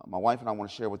 my wife and I want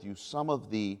to share with you some of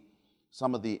the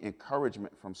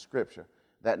encouragement from Scripture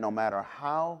that no matter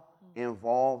how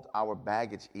involved our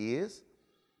baggage is,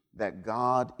 that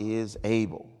God is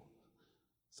able.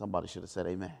 Somebody should have said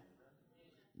amen.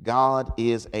 God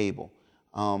is able.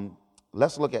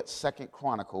 Let's look at 2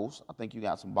 Chronicles. I think you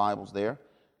got some Bibles there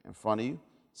in front of you.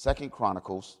 2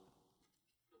 Chronicles,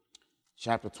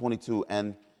 chapter 22.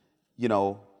 And, you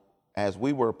know, as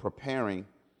we were preparing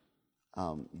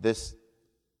this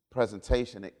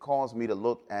presentation, it caused me to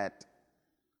look at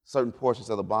certain portions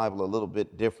of the Bible a little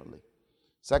bit differently.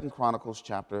 2 Chronicles,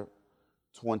 chapter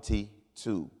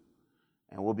 22.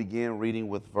 And we'll begin reading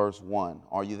with verse 1.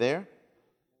 Are you there?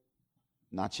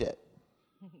 Not yet.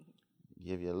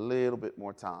 Give you a little bit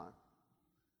more time.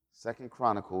 2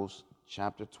 Chronicles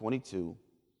chapter 22.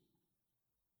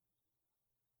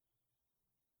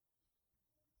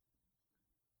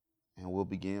 And we'll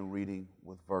begin reading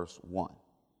with verse 1.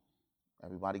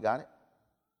 Everybody got it?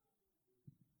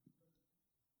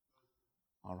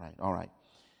 All right.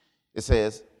 It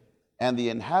says, "And the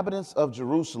inhabitants of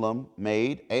Jerusalem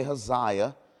made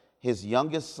Ahaziah, his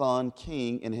youngest son,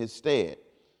 king in his stead.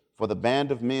 For the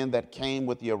band of men that came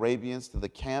with the Arabians to the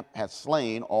camp had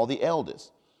slain all the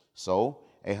eldest. So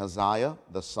Ahaziah,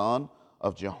 the son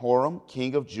of Jehoram,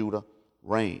 king of Judah,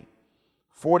 reigned.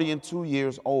 42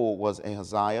 years old was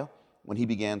Ahaziah when he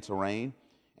began to reign,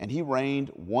 and he reigned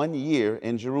 1 year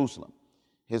in Jerusalem.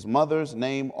 His mother's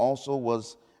name also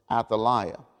was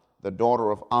Athaliah, the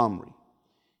daughter of Omri.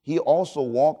 He also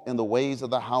walked in the ways of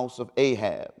the house of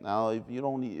Ahab." Now, if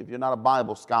you're not a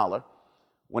Bible scholar,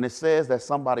 when it says that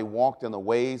somebody walked in the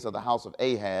ways of the house of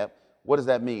Ahab, what does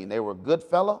that mean? They were a good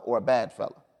fella or a bad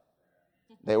fella?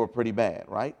 They were pretty bad,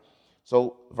 right?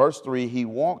 So verse 3, "He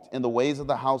walked in the ways of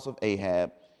the house of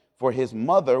Ahab, for his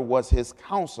mother was his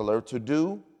counselor to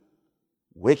do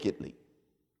wickedly.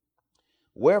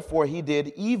 Wherefore he did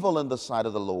evil in the sight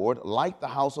of the Lord, like the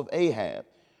house of Ahab,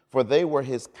 for they were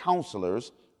his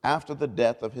counselors after the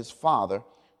death of his father,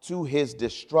 to his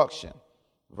destruction."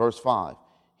 Verse 5,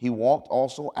 "He walked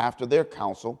also after their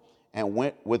counsel, and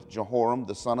went with Jehoram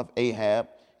the son of Ahab,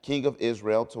 king of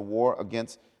Israel, to war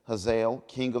against Hazael,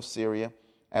 king of Syria,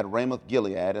 at Ramoth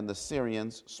Gilead, and the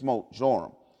Syrians smote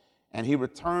Joram. And he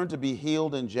returned to be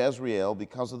healed in Jezreel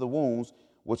because of the wounds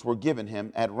which were given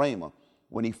him at Ramah,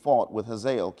 when he fought with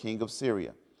Hazael, king of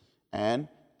Syria. And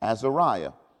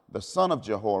Azariah, the son of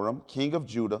Jehoram, king of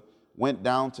Judah, went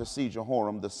down to see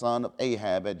Jehoram the son of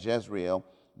Ahab at Jezreel,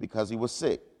 because he was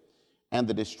sick. And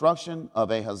the destruction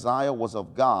of Ahaziah was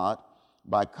of God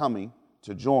by coming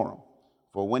to Joram.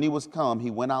 For when he was come,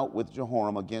 he went out with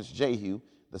Jehoram against Jehu,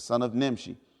 the son of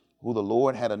Nimshi, who the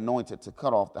Lord had anointed to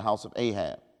cut off the house of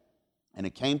Ahab. And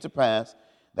it came to pass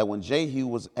that when Jehu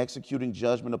was executing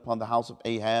judgment upon the house of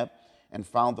Ahab, and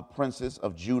found the princes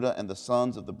of Judah and the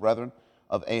sons of the brethren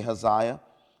of Ahaziah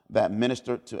that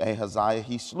ministered to Ahaziah,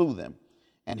 he slew them.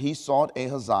 And he sought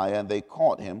Ahaziah, and they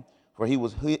caught him, for he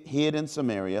was hid in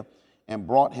Samaria, and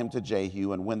brought him to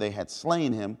Jehu. And when they had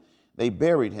slain him, they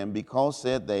buried him, because,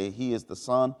 said they, he is the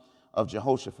son of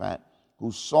Jehoshaphat,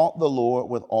 who sought the Lord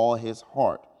with all his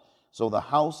heart. So the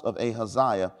house of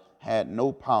Ahaziah had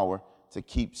no power to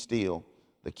keep still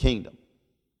the kingdom."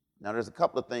 Now, there's a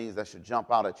couple of things that should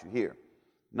jump out at you here.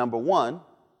 Number one,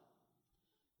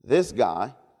 this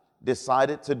guy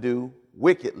decided to do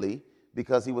wickedly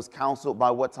because he was counseled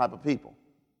by what type of people?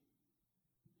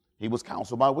 He was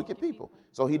counseled by wicked people.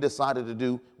 So he decided to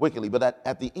do wickedly. But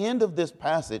at the end of this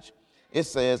passage, it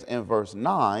says in verse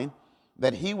 9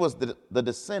 that he was the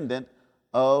descendant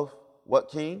of what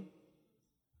king?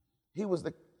 He was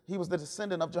the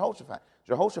descendant of Jehoshaphat.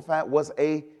 Jehoshaphat was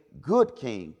a good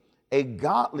king, a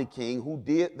godly king who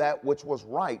did that which was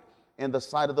right in the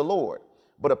sight of the Lord.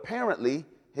 But apparently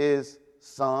his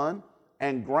son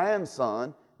and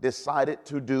grandson decided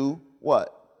to do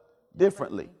what?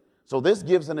 Differently. So this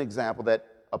gives an example that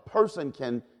a person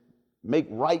can make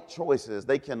right choices.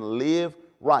 They can live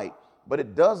right. But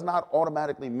it does not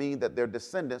automatically mean that their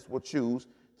descendants will choose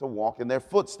to walk in their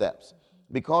footsteps,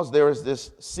 because there is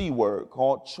this C word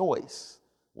called choice.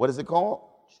 What is it called?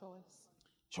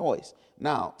 Choice.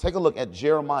 Now, take a look at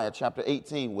Jeremiah chapter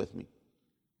 18 with me.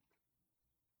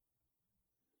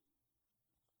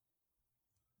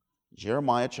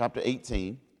 Jeremiah chapter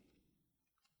 18.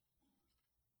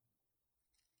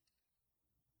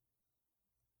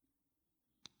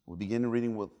 We'll begin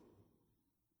reading with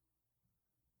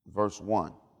verse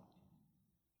 1.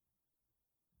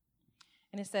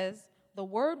 And it says, the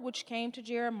word which came to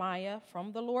Jeremiah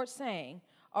from the Lord, saying,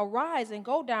 Arise and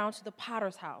go down to the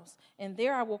potter's house, and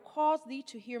there I will cause thee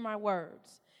to hear my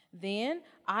words. Then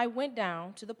I went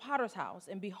down to the potter's house,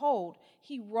 and behold,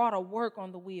 he wrought a work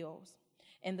on the wheels.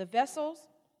 And the vessels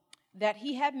that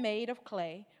he had made of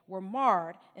clay were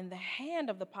marred in the hand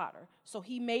of the potter. So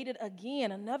he made it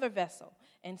again another vessel,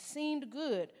 and seemed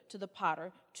good to the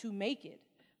potter to make it.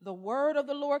 The word of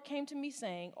the Lord came to me,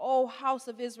 saying, O house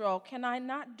of Israel, can I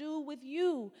not do with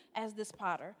you as this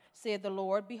potter? Said the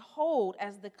Lord, Behold,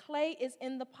 as the clay is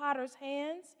in the potter's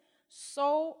hands,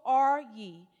 so are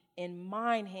ye in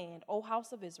mine hand, O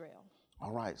house of Israel.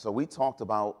 All right, so we talked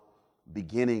about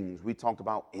beginnings. We talked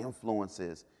about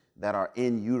influences that are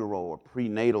in utero or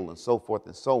prenatal and so forth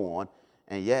and so on.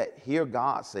 And yet here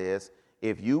God says,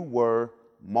 if you were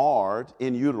marred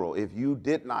in utero, if you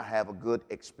did not have a good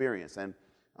experience, and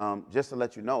just to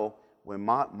let you know, when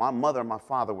my mother and my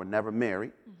father were never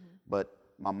married, but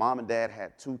my mom and dad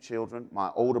had 2 children,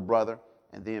 my older brother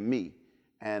and then me.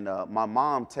 And my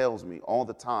mom tells me all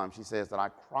the time, she says that I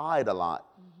cried a lot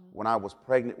when I was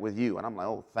pregnant with you. And I'm like,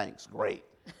 oh, thanks, great.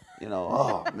 You know,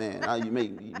 oh, man, you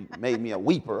made me a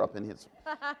weeper up in his.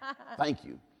 Thank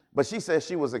you. But she says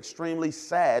she was extremely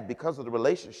sad because of the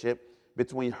relationship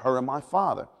between her and my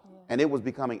father. Yeah. And it was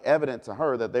becoming evident to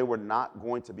her that they were not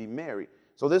going to be married.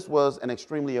 So this was an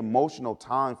extremely emotional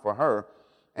time for her.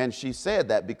 And she said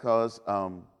that because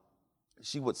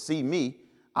she would see me.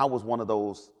 I was one of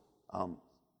those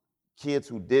kids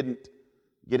who didn't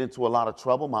get into a lot of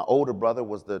trouble. My older brother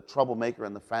was the troublemaker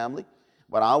in the family.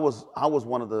 But I was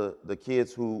one of the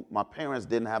kids who my parents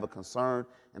didn't have a concern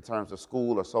in terms of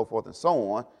school or so forth and so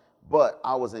on. But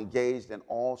I was engaged in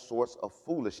all sorts of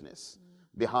foolishness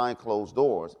behind closed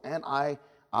doors. And I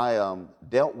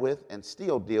dealt with and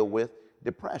still deal with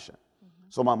depression.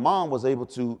 So my mom was able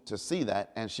to see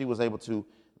that, and she was able to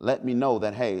let me know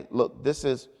that, hey, look, this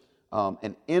is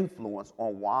an influence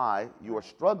on why you are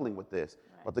struggling with this.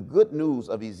 Right. But the good news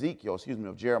of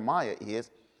of Jeremiah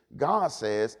is God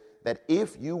says that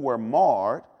if you were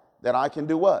marred, that I can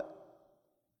do what?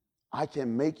 I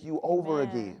can make you over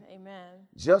again. Amen.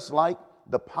 Just like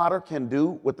the potter can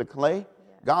do with the clay,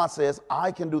 yeah. God says,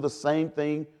 I can do the same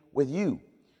thing with you.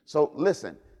 So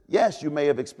listen, yes, you may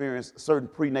have experienced certain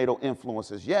prenatal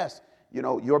influences. Yes, you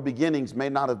know, your beginnings may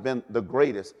not have been the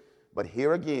greatest, but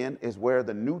here again is where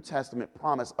the New Testament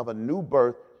promise of a new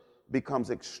birth becomes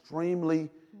extremely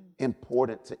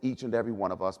important to each and every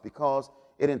one of us, because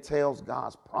it entails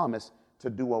God's promise to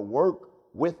do a work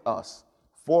with us,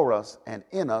 for us, and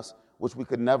in us, which we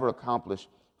could never accomplish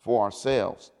for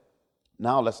ourselves.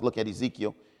 Now let's look at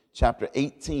Ezekiel chapter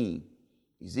 18.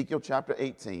 Ezekiel chapter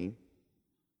 18.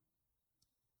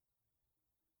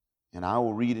 And I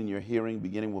will read in your hearing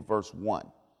beginning with verse 1.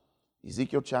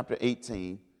 Ezekiel chapter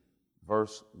 18,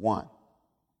 verse 1.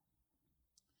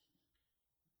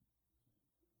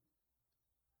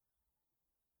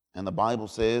 And the Bible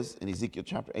says in Ezekiel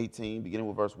chapter 18, beginning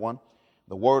with verse 1,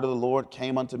 the word of the Lord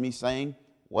came unto me, saying,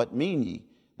 What mean ye,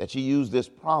 that ye use this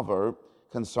proverb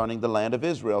concerning the land of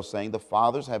Israel, saying, The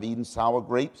fathers have eaten sour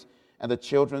grapes, and the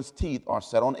children's teeth are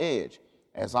set on edge.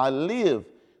 As I live,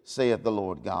 saith the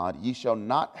Lord God, ye shall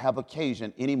not have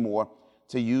occasion any more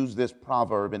to use this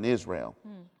proverb in Israel.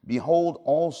 Behold,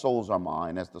 all souls are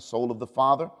mine, as the soul of the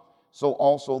Father, so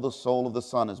also the soul of the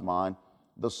Son is mine.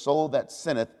 The soul that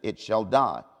sinneth, it shall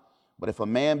die. But if a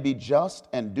man be just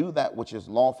and do that which is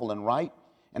lawful and right,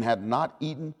 and hath not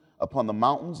eaten upon the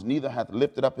mountains, neither hath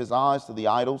lifted up his eyes to the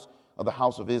idols of the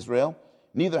house of Israel,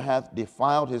 neither hath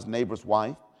defiled his neighbor's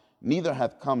wife, neither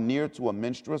hath come near to a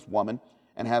menstruous woman,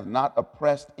 and hath not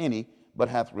oppressed any, but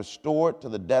hath restored to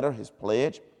the debtor his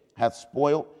pledge, hath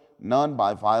spoiled none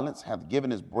by violence, hath given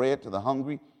his bread to the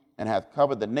hungry, and hath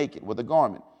covered the naked with a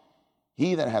garment.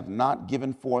 He that hath not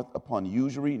given forth upon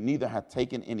usury, neither hath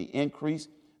taken any increase,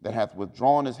 that hath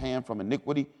withdrawn his hand from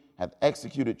iniquity, hath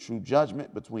executed true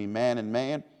judgment between man and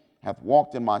man, hath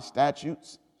walked in my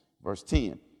statutes. Verse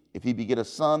 10, if he beget a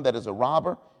son that is a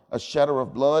robber, a shedder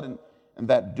of blood, and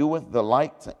that doeth the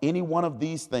like to any one of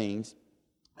these things,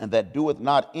 and that doeth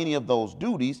not any of those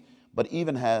duties, but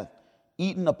even hath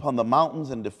eaten upon the mountains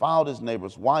and defiled his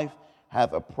neighbor's wife,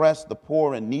 hath oppressed the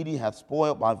poor and needy, hath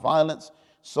spoiled by violence,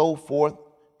 so forth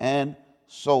and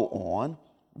so on.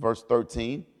 Verse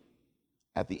 13,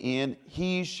 at the end,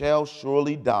 he shall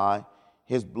surely die,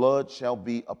 his blood shall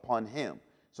be upon him.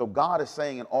 So God is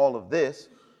saying in all of this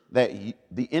that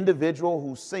the individual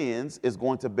who sins is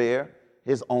going to bear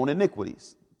his own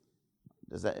iniquities.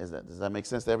 Does that make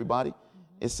sense to everybody?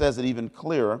 It says it even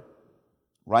clearer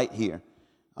right here.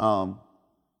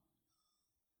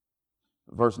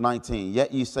 Verse 19,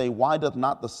 yet ye say, why doth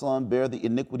not the Son bear the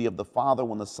iniquity of the Father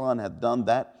when the Son hath done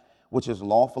that which is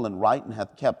lawful and right, and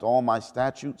hath kept all my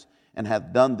statutes, and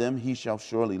hath done them? He shall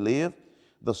surely live.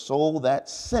 The soul that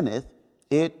sinneth,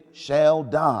 it shall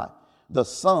die. The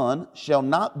Son shall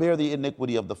not bear the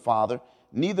iniquity of the Father,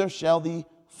 neither shall the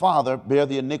Father bear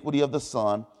the iniquity of the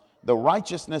Son. The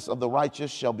righteousness of the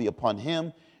righteous shall be upon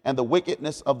him, and the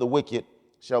wickedness of the wicked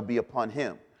shall be upon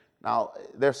him. Now,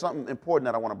 there's something important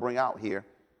that I want to bring out here,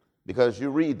 because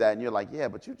you read that and you're like, yeah,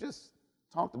 but you just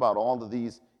talked about all of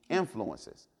these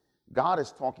influences. God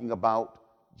is talking about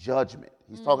judgment.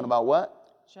 He's talking about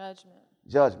what? Judgment.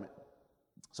 Judgment.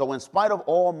 So in spite of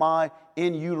all my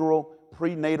in utero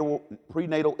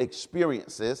prenatal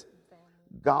experiences,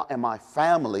 God and my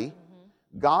family,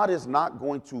 God is not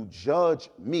going to judge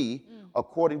me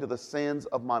according to the sins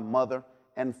of my mother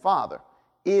and father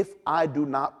if I do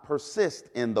not persist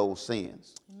in those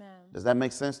sins. Amen. Does that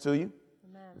make sense to you?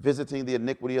 Amen. Visiting the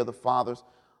iniquity of the fathers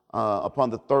upon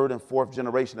the third and fourth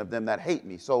generation of them that hate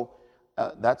me. So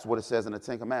that's what it says in the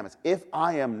Ten Commandments. If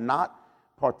I am not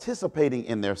participating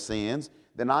in their sins,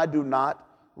 then I do not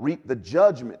reap the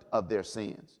judgment of their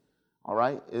sins. All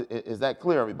right? Is that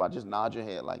clear, everybody? Just nod your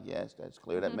head like, yes, that's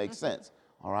clear. That makes sense.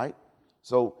 All right?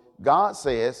 So God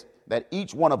says that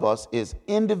each one of us is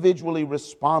individually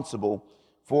responsible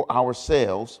for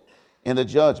ourselves in the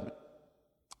judgment.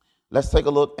 Let's take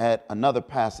a look at another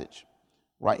passage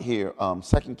right here, 2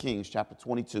 Kings chapter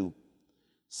 22.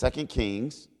 2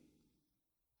 Kings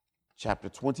chapter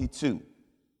 22.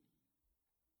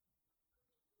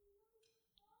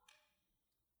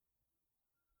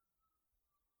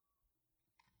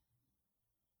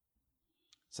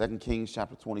 Second Kings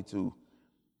chapter 22,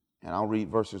 and I'll read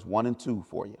verses 1 and 2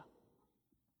 for you.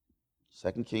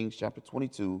 2 Kings chapter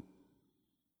 22,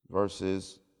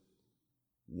 verses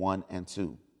 1 and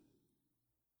 2.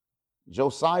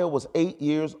 Josiah was 8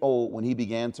 years old when he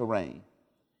began to reign,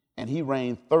 and he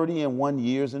reigned 31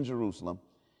 years in Jerusalem.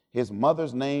 His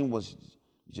mother's name was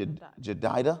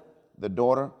Jedidah, the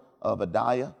daughter of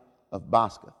Adiah of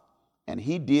Basketh. And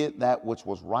he did that which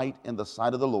was right in the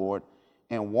sight of the Lord,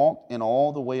 and walked in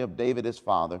all the way of David his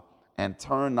father, and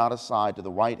turned not aside to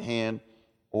the right hand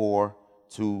or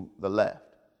to the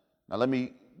left. Now let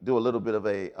me do a little bit of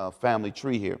a family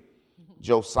tree here.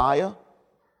 Josiah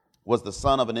was the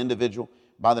son of an individual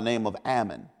by the name of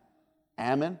Ammon.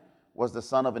 Ammon was the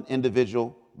son of an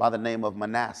individual by the name of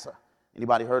Manasseh.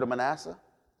 Anybody heard of Manasseh?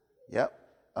 Yep.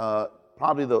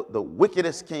 Probably the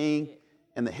wickedest king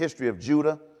in the history of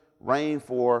Judah, reigned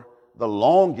for the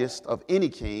longest of any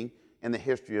king in the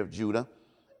history of Judah,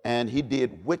 and he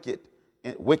did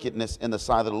wickedness in the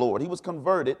sight of the Lord. He was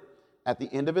converted at the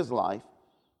end of his life,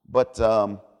 but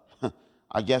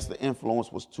I guess the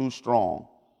influence was too strong.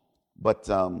 But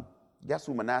guess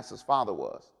who Manasseh's father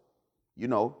was? You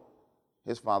know,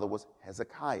 his father was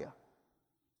Hezekiah.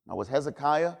 Now, was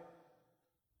Hezekiah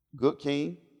good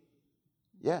king?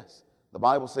 Yes. The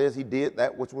Bible says he did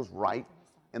that which was right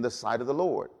in the sight of the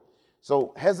Lord.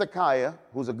 So Hezekiah,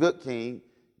 who's a good king,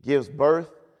 gives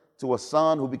birth to a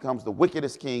son who becomes the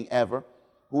wickedest king ever,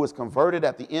 who is converted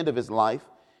at the end of his life,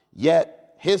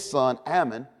 yet his son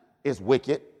Ammon is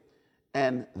wicked,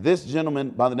 and this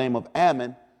gentleman by the name of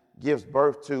Ammon gives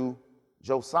birth to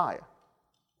Josiah.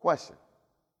 Question: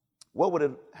 what would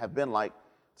it have been like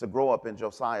to grow up in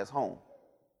Josiah's home?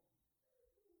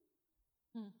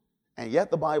 And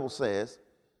yet the Bible says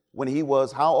when he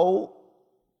was how old?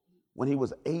 When he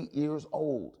was 8 years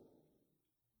old.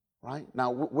 Right? Now,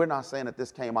 we're not saying that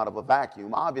this came out of a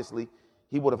vacuum. Obviously,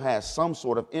 he would have had some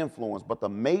sort of influence, but the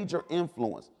major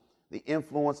influence, the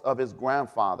influence of his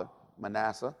grandfather,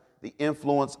 Manasseh, the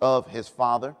influence of his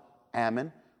father,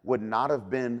 Ammon, would not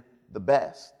have been the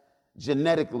best.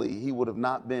 Genetically, he would have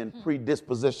not been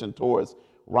predispositioned towards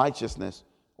righteousness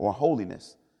or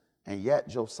holiness. And yet,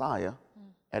 Josiah,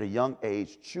 at a young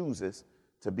age, chooses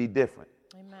to be different.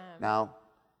 Amen. Now,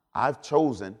 I've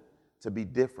chosen to be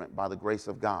different by the grace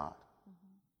of God.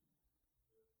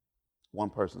 One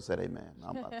person said amen.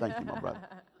 Thank you, my brother.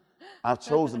 I've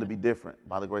chosen to be different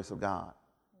by the grace of God.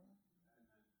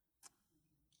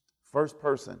 First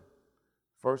person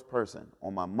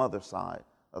on my mother's side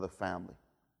of the family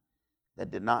that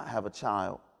did not have a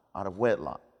child out of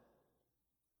wedlock,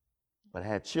 but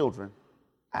had children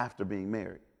after being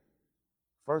married.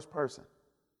 First person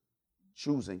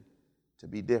choosing to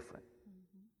be different,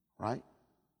 right?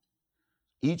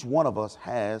 Each one of us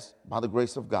has, by the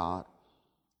grace of God,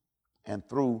 and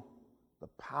through the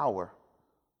power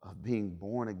of being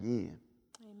born again,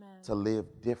 Amen. to live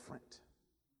different.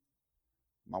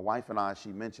 My wife and I, she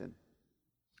mentioned,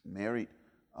 married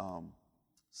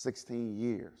 16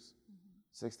 years.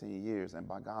 16 years, and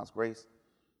by God's grace,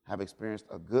 have experienced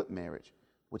a good marriage,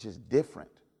 which is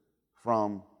different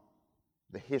from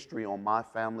the history on my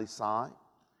family side,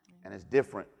 and it's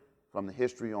different from the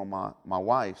history on my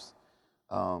wife's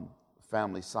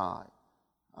family side.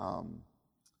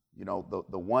 You know,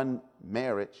 the one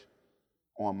marriage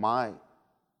on my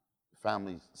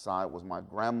family side was my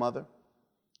grandmother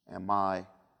and my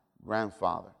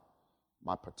grandfather,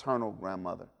 my paternal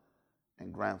grandmother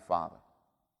and grandfather.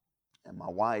 And my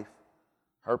wife,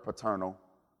 her paternal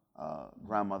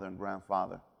grandmother and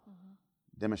grandfather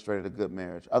demonstrated a good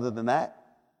marriage. Other than that,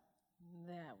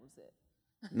 that was it.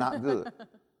 not good.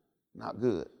 Not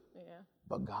good. Yeah.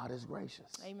 But God is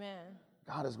gracious. Amen.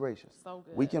 God is gracious. So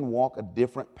good. We can walk a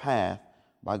different path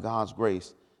by God's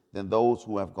grace than those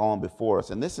who have gone before us.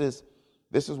 And this is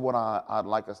what I'd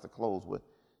like us to close with.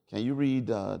 Can you read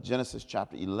Genesis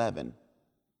chapter 11?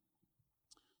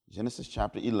 Genesis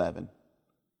chapter 11,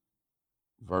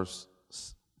 verses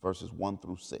 1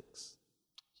 through 6.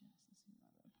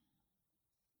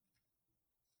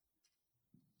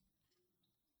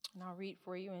 And I'll read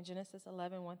for you in Genesis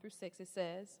 11, 1 through 6. It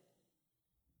says,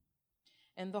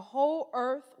 "And the whole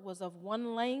earth was of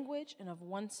one language and of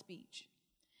one speech.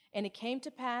 And it came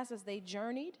to pass as they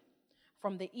journeyed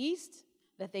from the east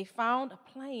that they found a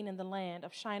plain in the land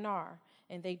of Shinar,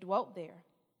 and they dwelt there.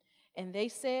 And they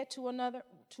said to another,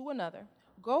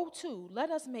 Go to, let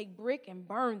us make brick and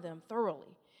burn them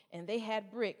thoroughly. And they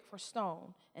had brick for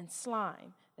stone, and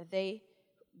slime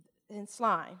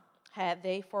had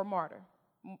they for mortar.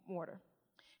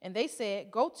 And they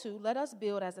said, Go to, let us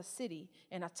build as a city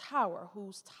and a tower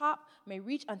whose top may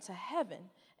reach unto heaven,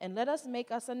 and let us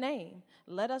make us a name.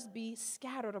 Let us be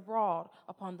scattered abroad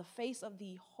upon the face of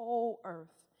the whole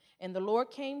earth. And the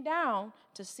Lord came down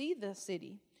to see the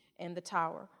city and the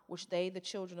tower which they, the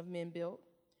children of men, built.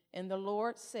 And the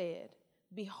Lord said,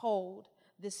 Behold,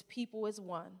 this people is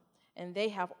one, and they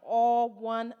have all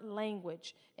one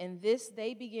language, and this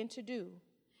they begin to do.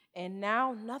 And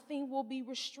now nothing will be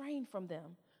restrained from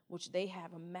them, which they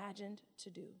have imagined to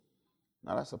do."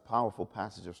 Now that's a powerful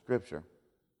passage of scripture.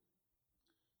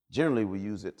 Generally, we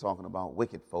use it talking about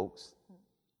wicked folks,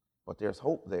 but there's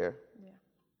hope there. Yeah.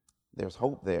 There's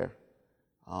hope there.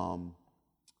 And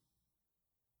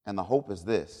the hope is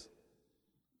this.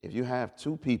 If you have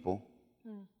two people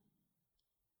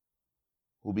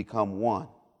who become one,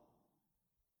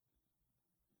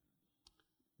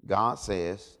 God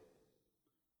says,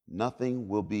 nothing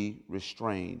will be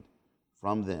restrained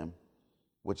from them,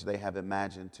 which they have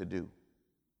imagined to do.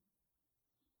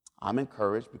 I'm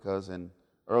encouraged because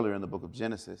earlier in the book of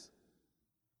Genesis,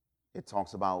 it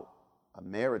talks about a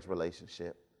marriage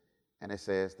relationship, and it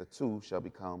says the two shall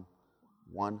become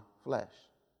one flesh.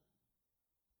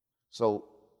 So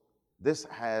this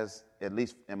has, at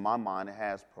least in my mind, it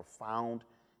has profound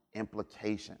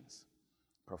implications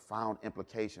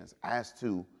as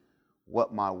to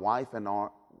what my wife and I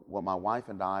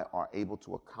are able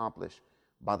to accomplish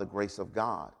by the grace of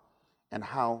God, and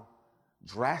how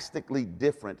drastically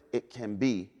different it can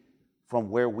be from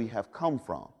where we have come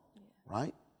from,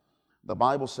 right? The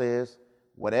Bible says,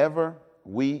 whatever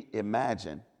we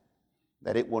imagine,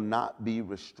 that it will not be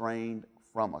restrained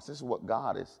from us. This is what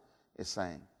God is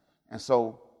saying. And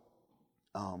so,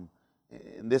 and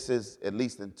this is at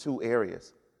least in two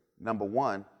areas. Number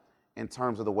one, in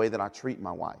terms of the way that I treat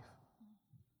my wife.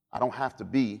 I don't have to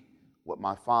be what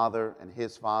my father and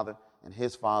his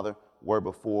father were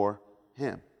before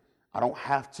him. I don't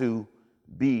have to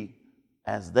be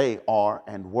as they are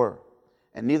and were.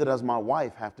 And neither does my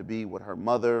wife have to be what her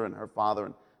mother and her father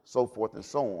and so forth and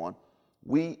so on.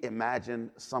 We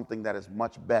imagine something that is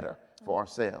much better for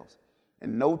ourselves.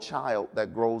 And no child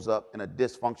that grows up in a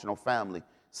dysfunctional family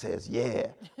says, yeah,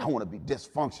 I want to be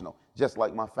dysfunctional, just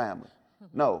like my family.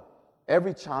 No,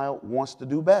 every child wants to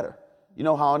do better. You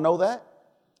know how I know that?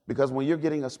 Because when you're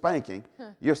getting a spanking,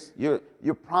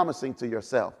 you're promising to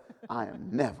yourself, I am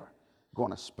never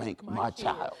going to spank my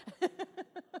child.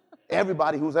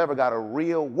 Everybody who's ever got a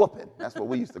real whooping, that's what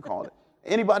we used to call it.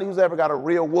 Anybody who's ever got a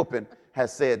real whooping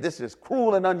has said, this is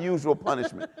cruel and unusual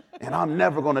punishment, and I'm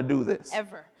never going to do this.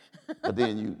 Ever. But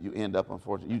then you end up,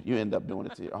 unfortunately, you end up doing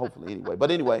it to you, hopefully anyway. But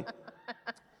anyway,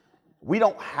 we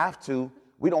don't have to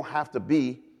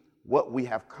be what we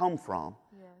have come from,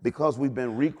 because we've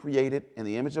been recreated in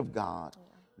the image of God.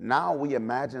 Now we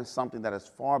imagine something that is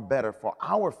far better for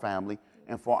our family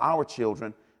and for our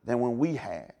children than what we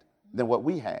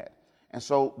had. And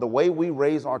so the way we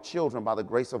raise our children by the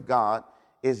grace of God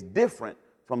is different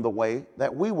from the way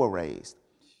that we were raised.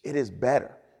 It is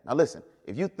better. Now listen,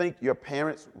 if you think your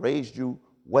parents raised you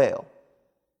well,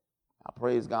 I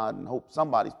praise God and hope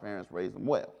somebody's parents raised them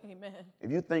well. Amen. If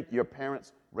you think your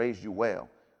parents raised you well,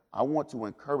 I want to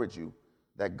encourage you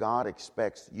that God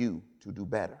expects you to do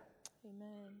better.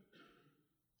 Amen.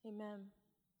 Amen.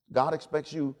 God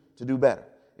expects you to do better.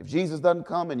 If Jesus doesn't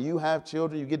come and you have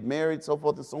children, you get married, so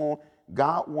forth and so on,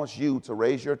 God wants you to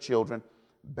raise your children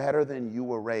better than you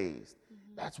were raised.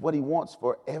 That's what he wants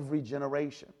for every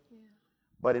generation. Yeah.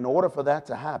 But in order for that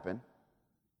to happen,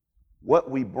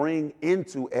 what we bring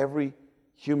into every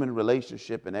human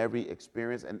relationship and every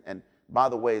experience, and by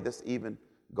the way, this even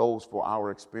goes for our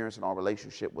experience and our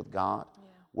relationship with God. Yeah.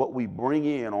 What we bring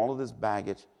in, all of this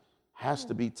baggage, has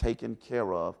to be taken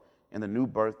care of in the new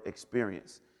birth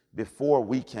experience before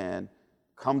we can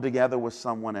come together with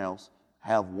someone else,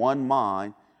 have one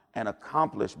mind, and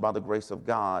accomplish by the grace of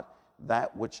God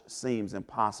that which seems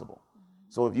impossible.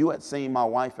 So if you had seen my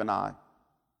wife and I,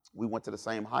 we went to the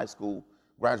same high school,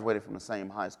 graduated from the same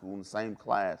high school in the same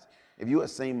class. If you had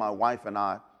seen my wife and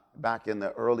I back in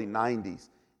the early 90s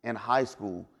in high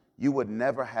school, you would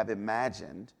never have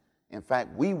imagined, in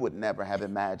fact, we would never have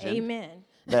imagined Amen.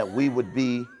 that we would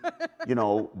be,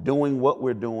 doing what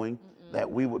we're doing, that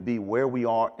we would be where we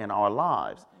are in our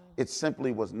lives. It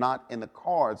simply was not in the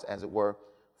cards, as it were,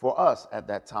 for us at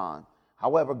that time.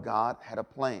 However, God had a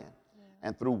plan. Yeah.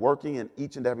 And through working in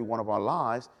each and every one of our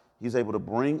lives, he's able to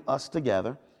bring us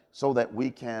together so that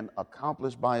we can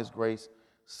accomplish by his grace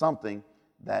something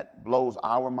that blows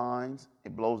our minds,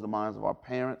 it blows the minds of our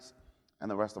parents and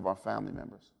the rest of our family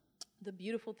members. The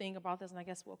beautiful thing about this, and I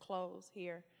guess we'll close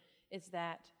here, is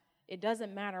that it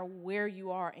doesn't matter where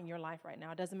you are in your life right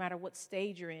now. It doesn't matter what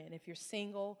stage you're in. If you're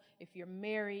single, if you're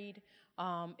married,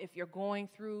 if you're going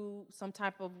through some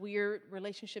type of weird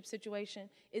relationship situation,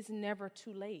 it's never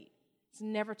too late. It's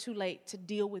never too late to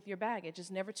deal with your baggage. It's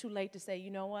never too late to say,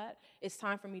 you know what? It's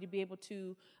time for me to be able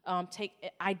to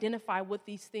identify what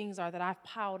these things are that I've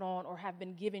piled on or have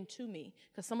been given to me.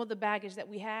 Because some of the baggage that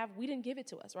we have, we didn't give it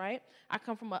to us, right? I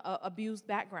come from an abused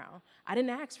background. I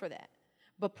didn't ask for that.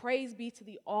 But praise be to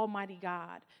the Almighty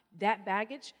God. That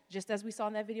baggage, just as we saw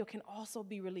in that video, can also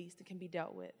be released. It can be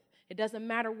dealt with. It doesn't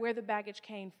matter where the baggage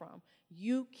came from.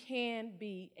 You can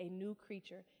be a new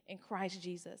creature in Christ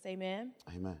Jesus. Amen?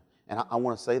 Amen. And I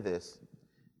want to say this.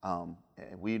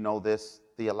 We know this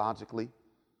theologically,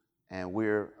 and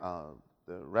we're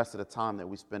the rest of the time that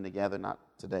we spend together, not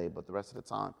today, but the rest of the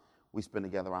time we spend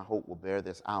together, I hope will bear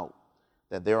this out,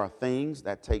 that there are things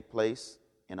that take place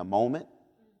in a moment,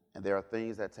 and there are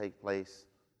things that take place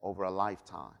over a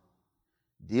lifetime.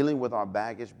 Dealing with our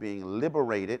baggage, being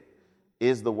liberated,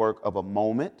 is the work of a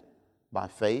moment by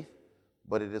faith,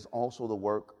 but it is also the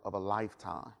work of a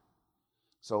lifetime.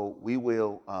 So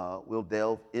we'll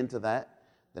delve into that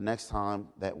the next time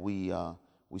that we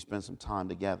spend some time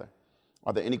together.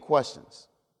 Are there any questions?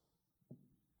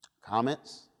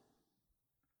 Comments?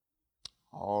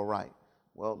 All right.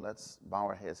 Well, let's bow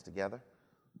our heads together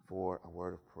for a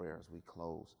word of prayer as we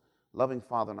close. Loving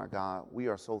Father and our God, we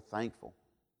are so thankful.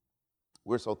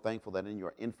 We're so thankful that in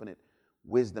your infinite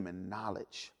wisdom and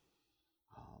knowledge,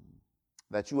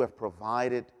 that you have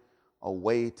provided a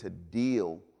way to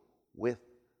deal with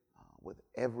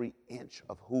every inch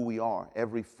of who we are,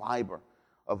 every fiber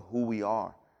of who we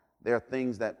are. There are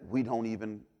things that we don't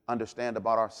even understand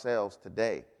about ourselves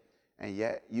today, and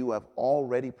yet you have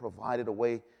already provided a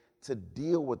way to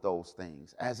deal with those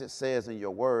things. As it says in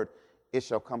your word, it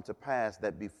shall come to pass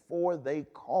that before they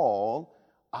call,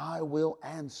 I will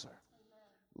answer.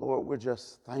 Amen. Lord, we're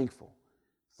just thankful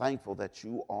that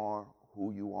you are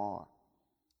who you are.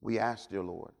 We ask, dear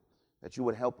Lord, that you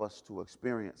would help us to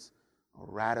experience a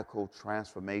radical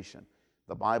transformation.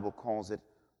 The Bible calls it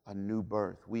a new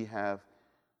birth. We have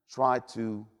tried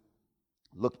to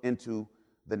look into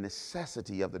the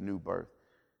necessity of the new birth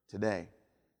today.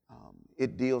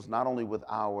 It deals not only with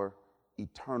our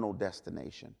eternal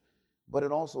destination, but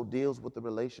it also deals with the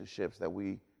relationships that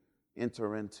we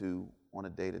enter into on a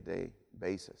day-to-day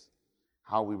basis.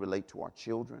 How we relate to our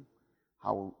children,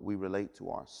 how we relate to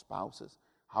our spouses,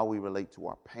 how we relate to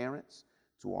our parents,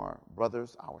 to our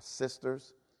brothers, our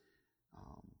sisters,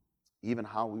 even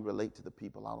how we relate to the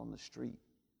people out on the street.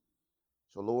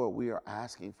 So, Lord, we are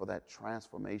asking for that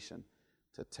transformation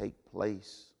to take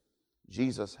place.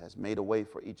 Jesus has made a way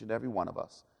for each and every one of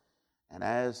us. And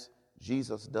as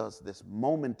Jesus does this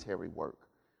momentary work,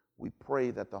 we pray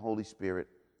that the Holy Spirit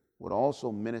would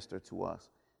also minister to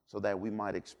us so that we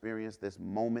might experience this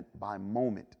moment by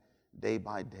moment, day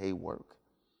by day work.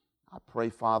 I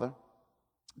pray, Father,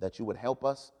 that you would help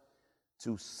us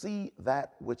to see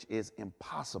that which is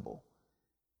impossible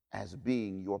as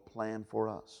being your plan for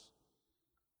us.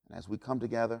 And as we come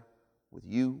together with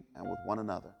you and with one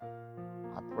another,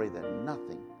 I pray that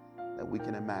nothing that we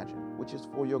can imagine, which is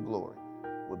for your glory,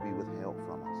 would be withheld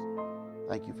from us.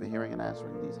 Thank you for hearing and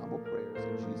answering these humble prayers.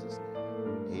 In Jesus'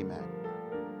 name, amen.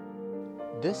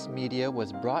 This media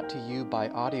was brought to you by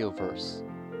Audioverse,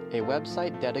 a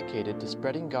website dedicated to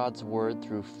spreading God's Word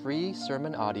through free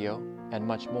sermon audio and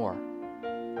much more.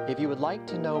 If you would like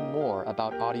to know more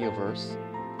about Audioverse,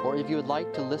 or if you would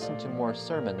like to listen to more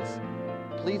sermons,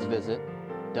 please visit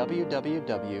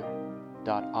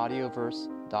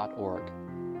www.audioverse.org.